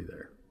it's already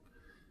there.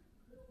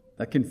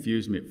 That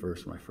confused me at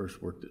first when I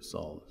first worked at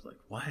Salt. It's like,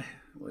 why?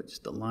 What,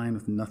 just a line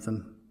with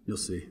nothing? You'll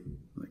see.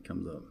 Like, it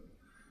comes up.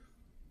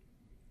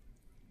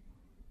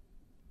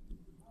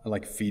 I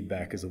like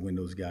feedback as a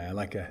Windows guy. I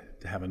like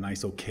to have a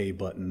nice OK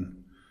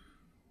button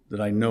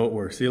that I know it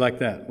works. See, like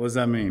that. What does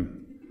that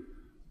mean?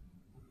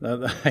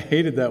 I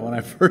hated that when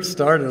I first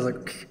started. I was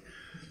like,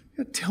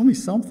 tell me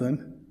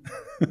something.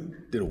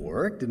 Did it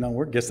work? Did it not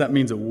work? Guess that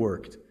means it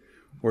worked,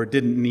 or it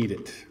didn't need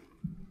it.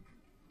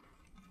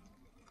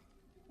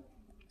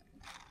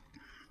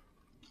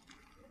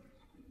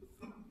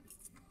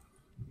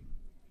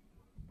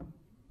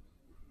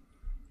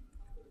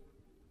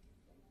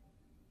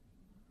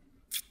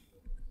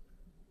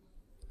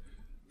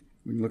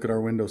 We can look at our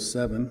Windows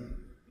 7,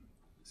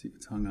 see if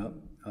it's hung up.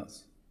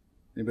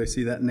 Anybody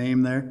see that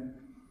name there?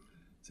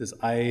 It says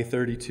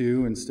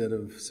IA32 instead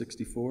of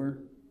 64.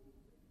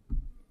 So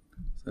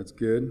that's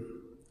good.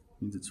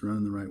 Means it's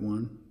running the right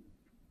one.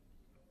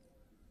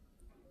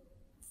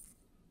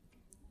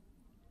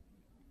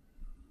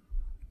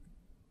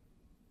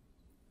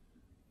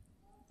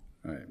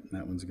 All right,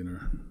 that one's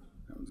gonna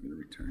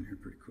return here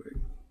pretty quick.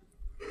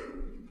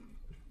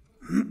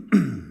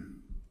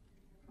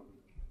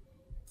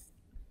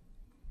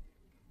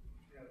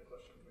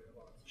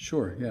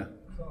 Sure, yeah.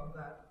 So on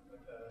that,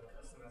 like the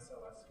custom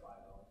SLS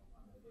file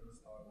on the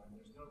install line,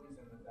 there's no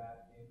reason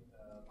that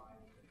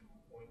line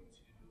can point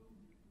to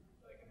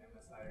like an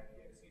MSI or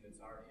DXE that's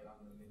already on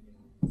the menu.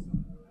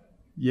 Right?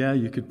 Yeah,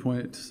 you could point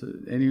it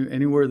to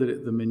anywhere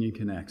that the menu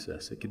can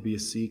access. It could be a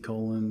C:,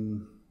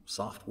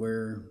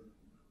 software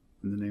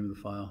in the name of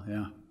the file.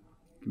 Yeah,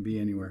 it can be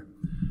anywhere.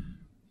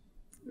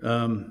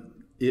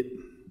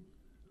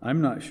 I'm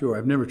not sure.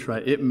 I've never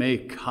tried. It may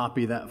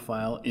copy that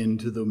file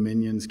into the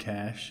minion's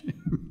cache.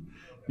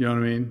 You know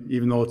what I mean?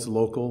 Even though it's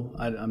local,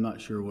 I'm not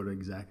sure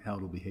how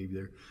it'll behave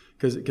there.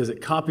 Because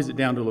it copies it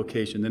down to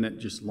location, then it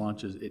just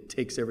launches. It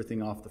takes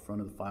everything off the front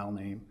of the file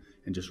name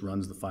and just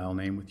runs the file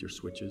name with your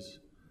switches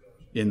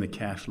in the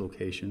cache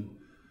location.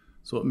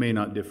 So it may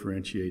not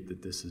differentiate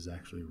that this is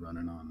actually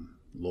running on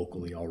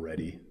locally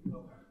already.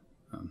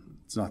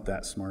 It's not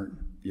that smart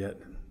yet.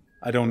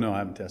 I don't know. I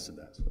haven't tested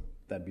that, so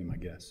that'd be my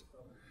guess.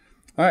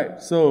 All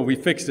right, so we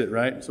fixed it,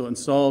 right? So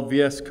installed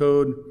VS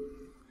Code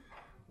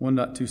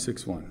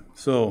 1.261.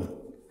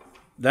 So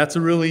that's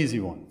a real easy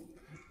one.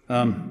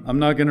 I'm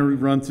not going to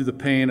run through the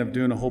pain of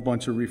doing a whole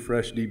bunch of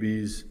refresh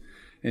DBs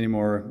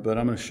anymore, but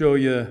I'm going to show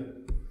you.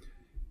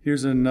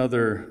 Here's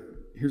another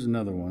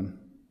one.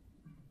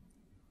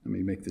 Let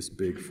me make this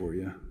big for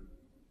you.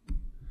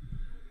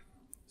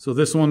 So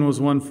this one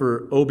was one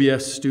for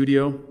OBS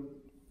Studio.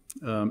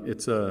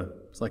 It's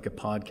like a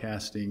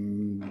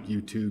podcasting,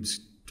 YouTube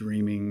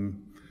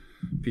streaming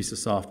piece of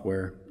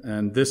software.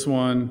 And this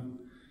one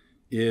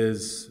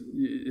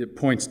it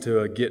points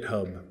to a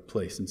GitHub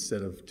place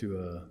instead of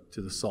to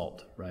the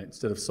Salt, right?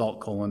 Instead of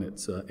Salt :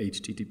 it's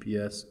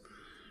HTTPS.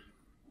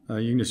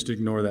 You can just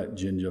ignore that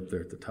ginge up there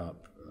at the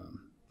top.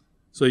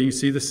 So you can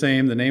see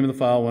the name of the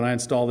file. When I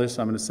install this,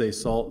 I'm going to say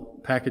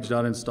salt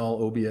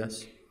package.install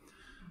OBS.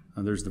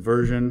 There's the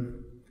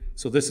version.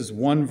 So this is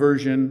one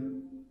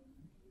version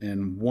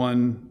and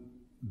one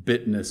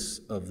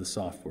bitness of the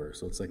software.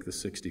 So it's like the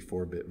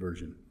 64-bit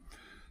version.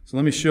 So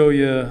let me show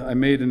you. I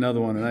made another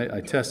one, and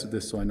I tested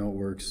this so I know it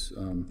works.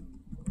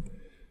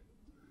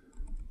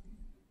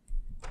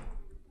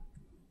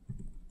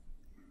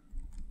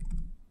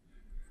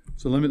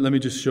 So let me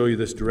just show you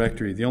this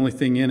directory. The only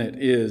thing in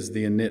it is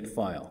the init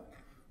file.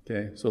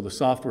 Okay, so the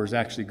software is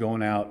actually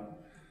going out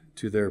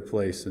to their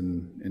place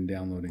and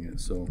downloading it.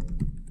 So,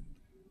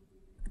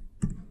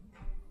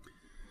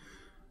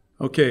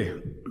 okay,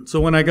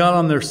 so when I got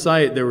on their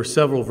site, there were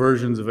several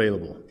versions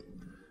available.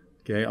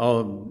 Okay,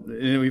 and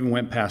it even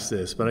went past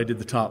this, but I did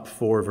the top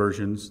 4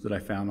 versions that I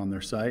found on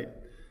their site.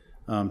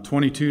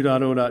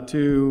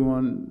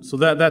 22.0.2, so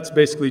that's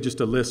basically just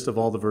a list of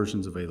all the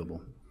versions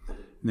available.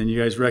 And then you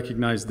guys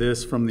recognize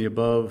this from the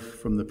above,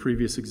 from the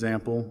previous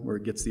example, where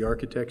it gets the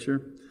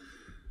architecture.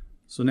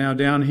 So now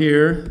down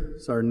here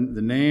is the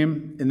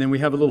name, and then we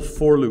have a little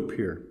for loop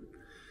here.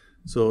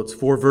 So it's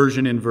for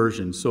version in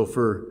version. So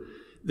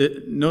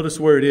notice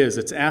where it is.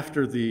 It's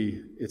after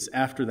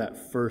that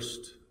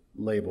first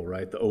label,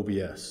 right? The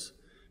OBS,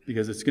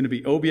 because it's going to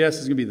be OBS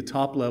is going to be the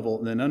top level,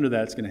 and then under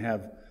that it's going to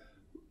have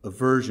a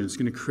version. It's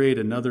going to create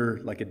another,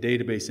 like a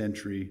database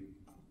entry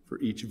for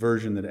each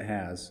version that it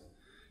has,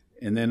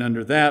 and then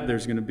under that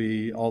there's going to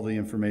be all the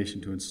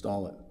information to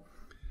install it.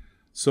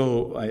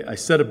 So I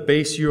set a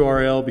base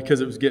URL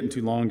because it was getting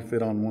too long to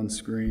fit on one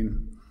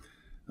screen,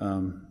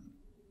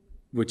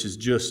 which is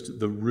just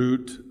the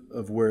root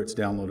of where it's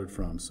downloaded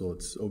from. So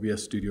it's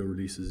OBS Studio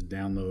Releases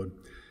download.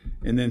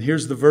 And then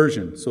here's the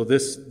version. So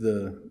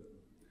the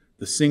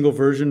single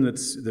version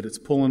that it's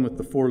pulling with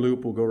the for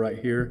loop will go right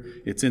here.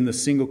 It's in the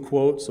single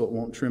quote, so it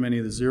won't trim any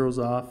of the zeros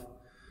off.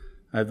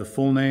 I have the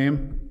full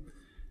name.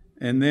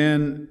 And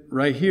then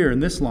right here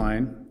in this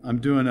line, I'm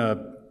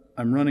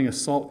running a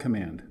salt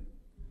command.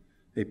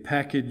 A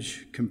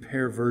package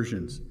compare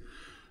versions.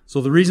 So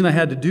the reason I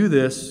had to do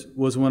this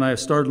was when I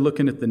started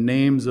looking at the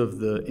names of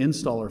the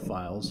installer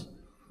files,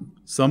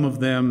 some of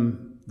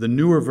them The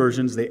newer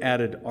versions, they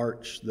added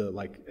Arch, the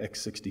like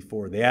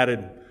x64. They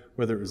added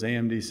whether it was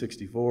AMD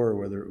 64 or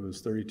whether it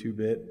was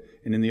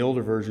 32-bit. And in the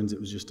older versions, it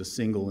was just a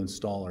single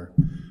installer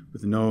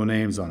with no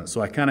names on it.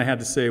 So I kind of had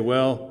to say,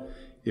 well,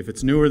 if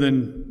it's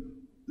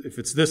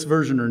this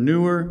version or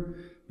newer,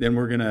 then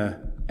we're going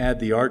to add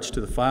the Arch to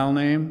the file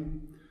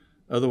name.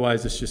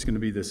 Otherwise, it's just going to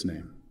be this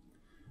name.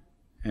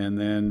 And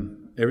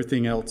then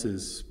everything else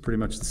is pretty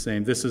much the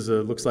same. This is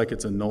looks like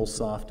it's a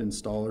nullsoft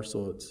installer,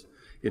 so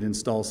it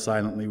installs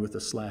silently with a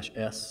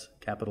 /S,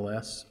 capital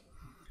S.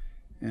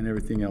 And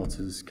everything else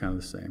is kind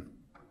of the same.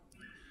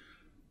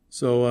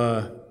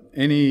 So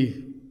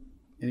any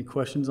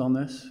questions on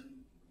this?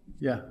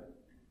 Yeah.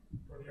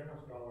 For the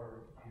uninstaller,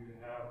 do you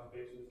have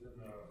spaces in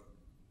the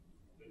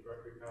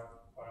directory path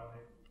file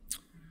name?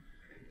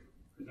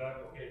 Is that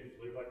okay to just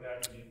leave like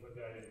that and you put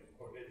that in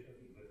quotations?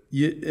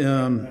 Is that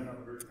on the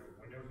version of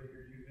Windows that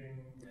you're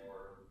using?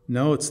 Or?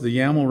 No, it's the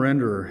YAML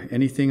renderer.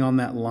 Anything on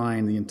that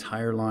line, the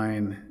entire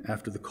line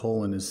after the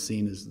colon is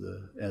seen as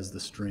the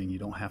string. You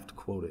don't have to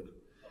quote it,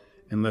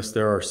 unless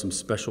there are some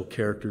special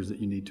characters that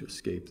you need to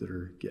escape that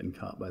are getting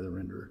caught by the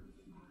renderer.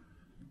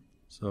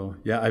 So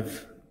yeah,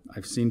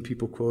 I've seen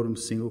people quote them,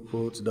 single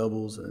quotes,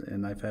 doubles,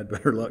 and I've had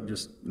better luck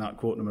just not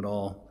quoting them at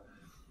all.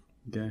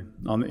 Okay,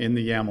 in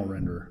the YAML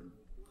renderer.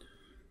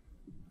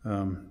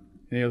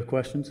 Any other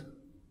questions?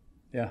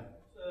 Yeah.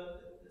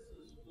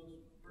 This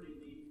looks pretty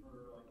neat for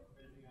like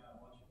provisioning on a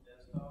bunch of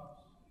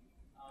desktops.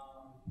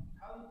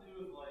 How does it do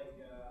with like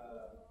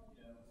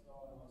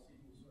installing a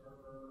SQL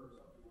Server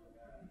or something like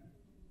that?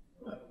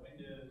 Or like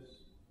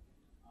Windows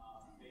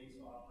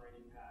base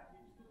operating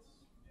package that's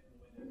in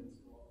the Windows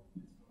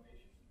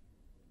installation?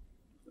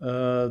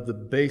 The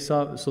base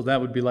so that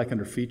would be like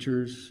under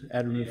features,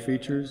 add remove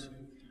features.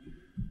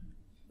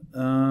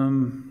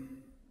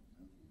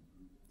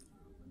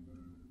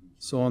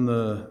 So on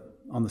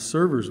the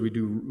servers we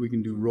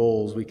can do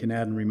roles. We can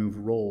add and remove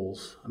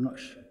roles. I'm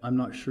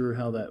not sure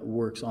how that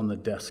works on the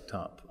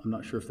desktop. I'm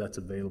not sure if that's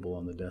available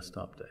on the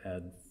desktop to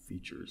add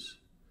features.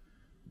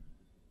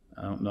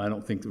 I don't know. I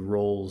don't think the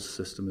roles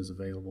system is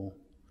available.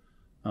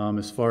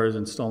 As far as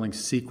installing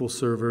SQL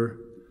Server,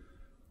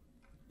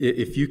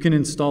 if you can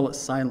install it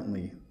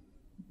silently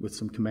with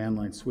some command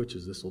line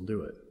switches, this will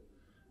do it.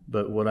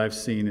 But what I've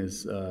seen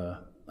is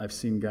I've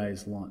seen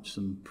guys launch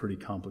some pretty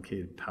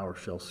complicated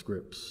PowerShell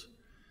scripts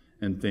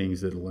and things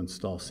that'll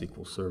install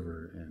SQL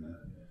Server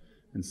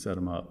and set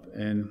them up.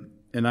 And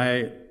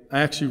I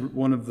actually,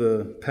 one of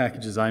the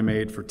packages I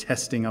made for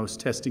testing, I was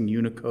testing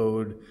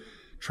Unicode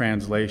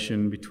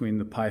translation between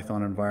the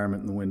Python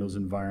environment and the Windows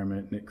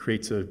environment, and it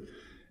creates an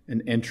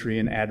entry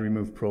in add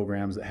remove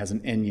programs that has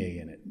an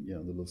enye in it, the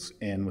little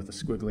N with a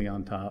squiggly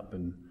on top,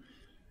 and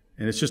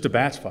it's just a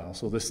batch file.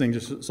 So this thing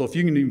so if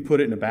you can even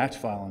put it in a batch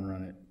file and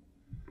run it,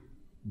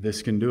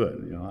 this can do it.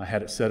 I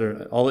had it set.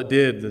 All it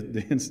did,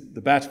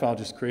 the batch file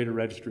just created a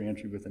registry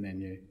entry with an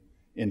enye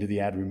into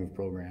the add remove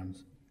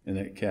programs, and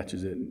then it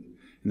catches it. And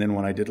then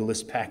when I did a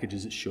list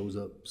packages, it shows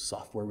up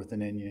software with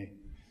an enye.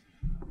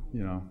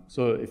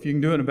 So if you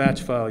can do it in a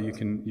batch file, you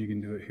can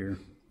do it here.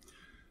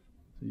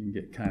 So you can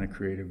get kind of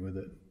creative with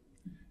it.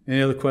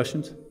 Any other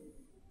questions?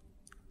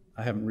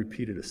 I haven't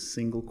repeated a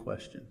single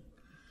question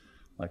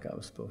like I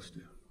was supposed to.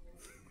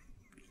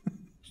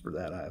 For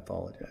that, I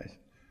apologize.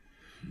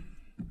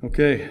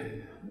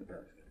 Okay.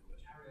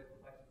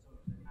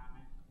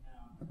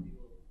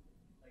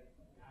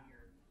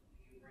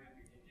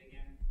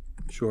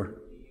 Sure.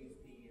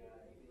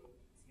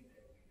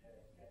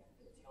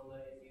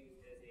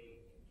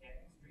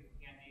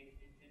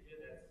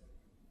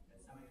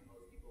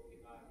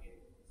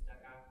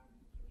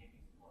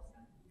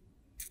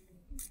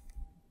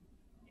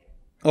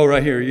 Oh,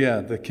 right here,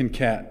 yeah, the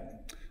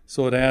concat.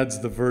 So it adds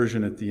the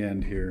version at the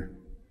end here.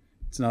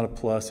 It's not a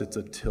plus, it's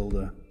a tilde.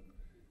 Does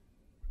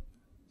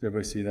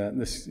everybody see that?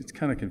 And it's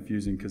kind of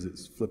confusing because it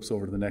flips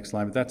over to the next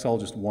line, but that's all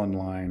just one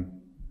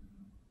line.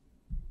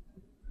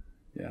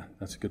 Yeah,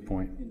 that's a good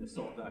point. In the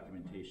SALT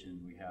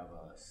documentation, we have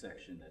a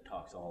section that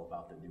talks all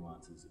about the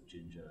nuances of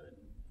Jinja and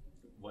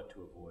what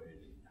to avoid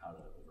and how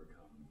to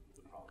overcome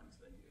the problems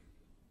that you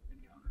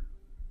encounter.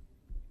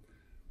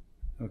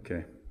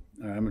 Okay,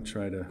 all right, I'm gonna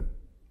try to.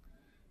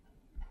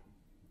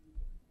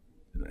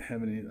 Did I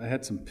have any? I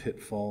had some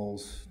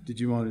pitfalls. Did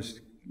you want to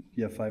just?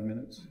 Yeah, 5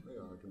 minutes.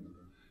 Yeah, I can do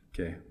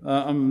that. Okay.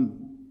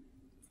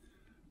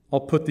 I'll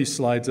put these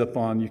slides up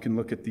on. You can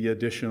look at the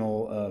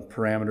additional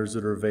parameters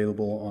that are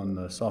available on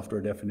the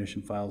software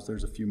definition files.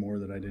 There's a few more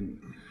that I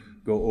didn't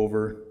go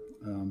over,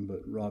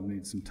 but Rob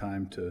needs some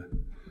time to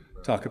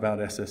talk about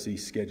SSE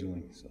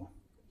scheduling. So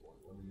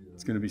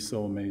it's going to be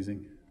so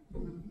amazing.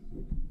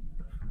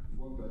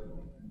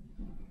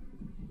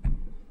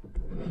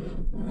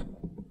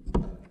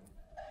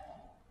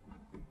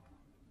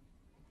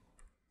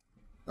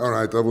 All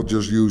right, I will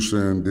just use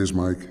this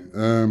mic.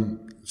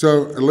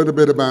 So a little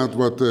bit about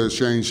what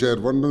Shane said.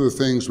 One of the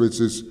things which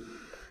is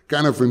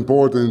kind of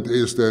important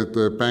is that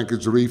the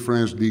package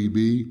refresh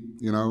DB,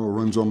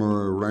 runs on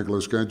a regular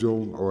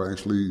schedule, or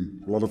actually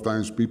a lot of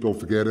times people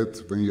forget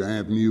it when you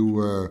add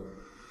new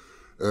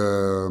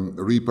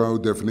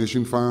repo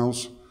definition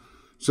files.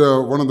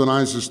 So one of the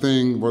nicest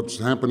things what's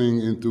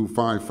happening into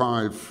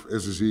 5.5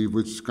 SSE,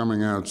 which is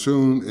coming out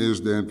soon,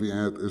 is that we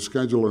add a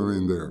scheduler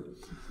in there.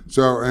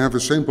 So I have a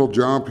simple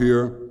job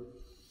here,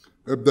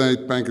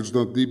 update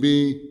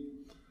package.db,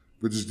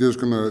 which is just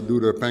going to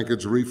do the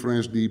package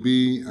refresh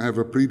DB. I have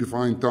a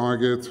predefined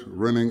target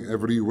running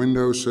every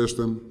Windows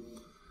system.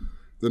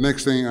 The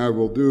next thing I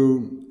will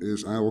do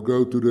is I will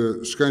go to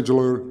the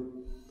scheduler,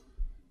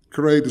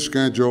 create a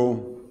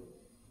schedule,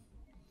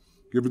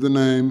 give it a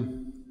name,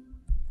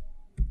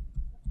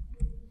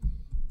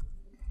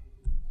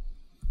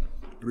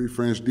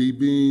 refresh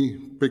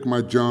DB, pick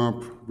my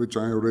job, which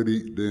I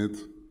already did.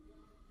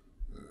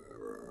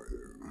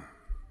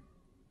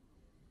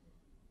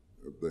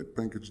 Update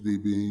package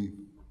DB.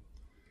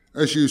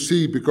 As you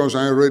see, because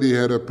I already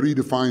had a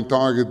predefined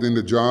target in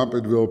the job,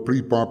 it will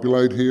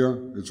pre-populate here.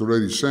 It's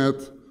already set.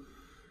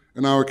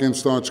 And now I can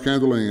start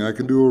scheduling. I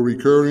can do a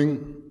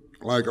recurring,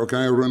 like, okay,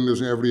 I run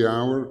this every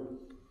hour.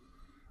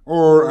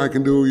 Or I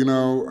can do,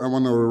 I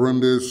want to run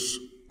this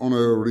on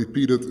a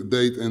repeated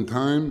date and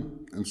time.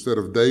 Instead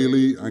of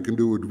daily, I can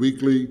do it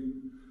weekly.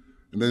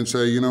 And then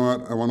say, you know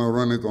what, I want to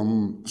run it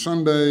on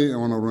Sunday, I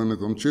want to run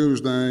it on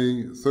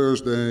Tuesday,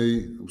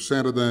 Thursday,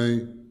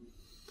 Saturday.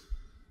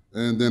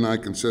 And then I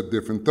can set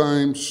different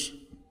times.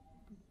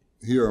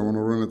 Here I want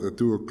to run it at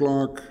 2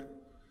 o'clock.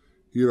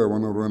 Here I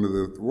want to run it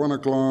at 1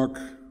 o'clock.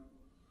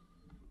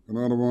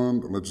 Another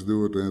one, let's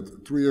do it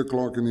at 3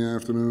 o'clock in the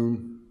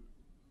afternoon.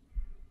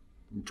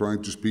 I'm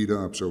trying to speed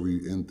up so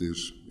we end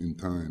this in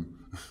time.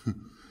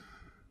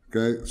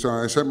 Okay, so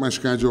I set my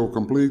schedule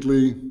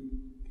completely,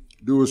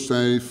 do a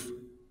save.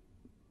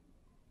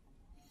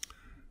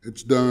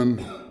 It's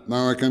done.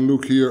 Now I can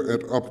look here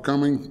at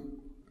upcoming,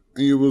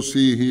 and you will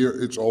see here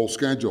it's all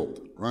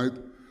scheduled, right?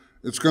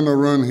 It's going to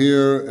run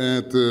here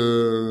at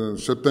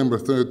September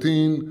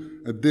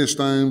 13, at this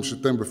time,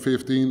 September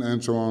 15,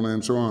 and so on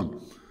and so on.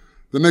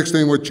 The next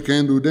thing what you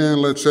can do then,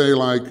 let's say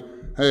like,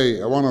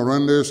 hey, I want to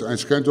run this, I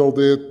scheduled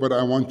it, but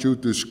I want you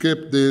to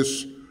skip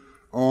this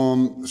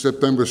on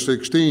September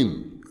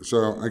 16.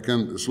 So I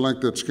can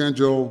select that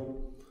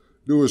schedule,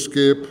 do a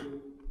skip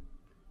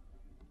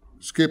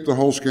the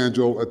whole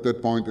schedule. At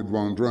that point it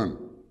won't run.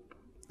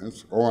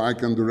 Yes? Or I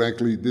can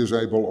directly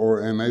disable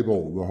or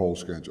enable the whole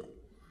schedule.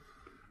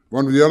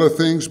 One of the other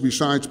things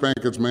besides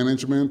package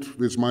management,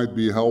 which might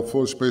be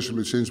helpful,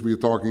 especially since we're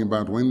talking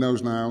about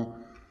Windows now,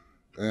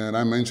 and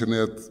I mentioned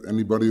that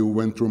anybody who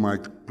went through my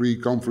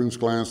pre-conference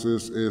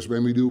classes, is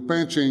when we do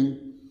patching,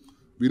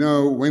 we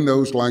know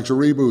Windows likes a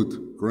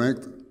reboot,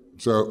 correct?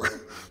 So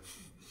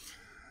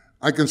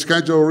I can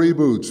schedule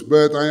reboots,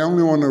 but I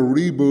only want to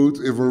reboot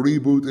if a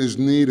reboot is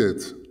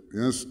needed.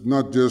 Yes,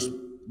 not just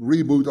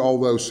reboot all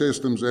those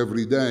systems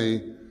every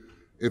day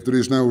if there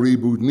is no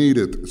reboot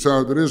needed.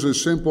 So there is a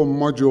simple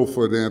module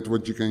for that,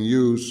 what you can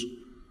use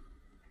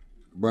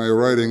by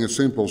writing a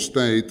simple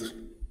state.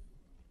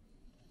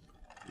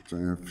 Which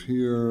I have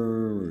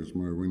here, is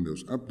my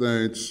Windows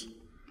updates,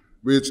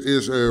 which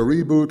is a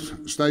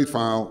reboot state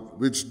file,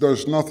 which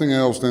does nothing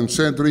else than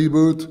set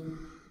reboot,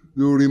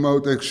 do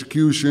remote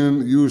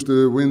execution, use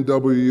the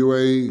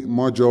WinWA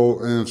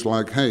module, and it's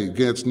like, hey,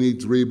 gets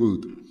needs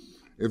reboot.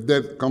 If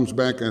that comes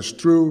back as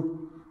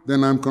true,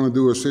 then I'm going to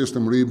do a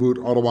system reboot.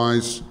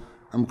 Otherwise,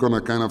 I'm going to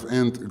kind of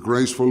end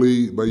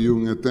gracefully by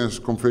using a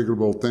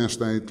configurable test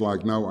state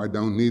like, no, I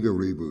don't need a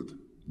reboot.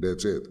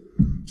 That's it.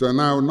 So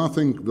now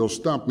nothing will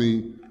stop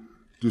me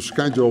to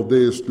schedule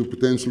this to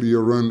potentially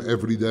run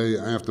every day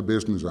after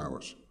business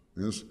hours.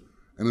 Yes?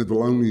 And it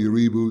will only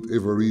reboot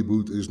if a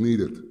reboot is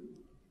needed.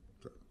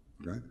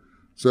 Okay?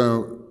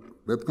 So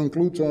that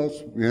concludes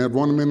us. We have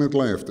 1 minute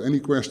left. Any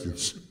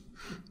questions?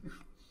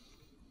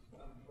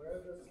 Where are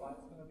the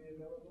slides going to be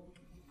available?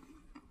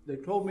 They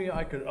told me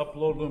I could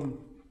upload them.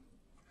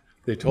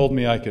 They told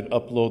me I could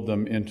upload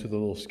them into the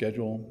little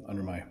schedule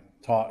under my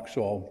talk,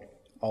 so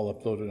I'll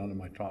upload it under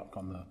my talk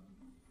on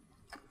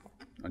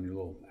your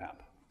little app.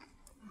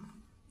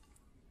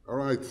 All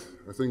right,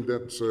 I think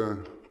that's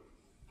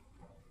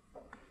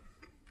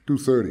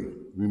 2:30.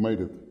 We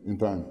made it in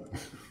time.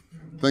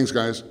 Thanks,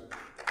 guys.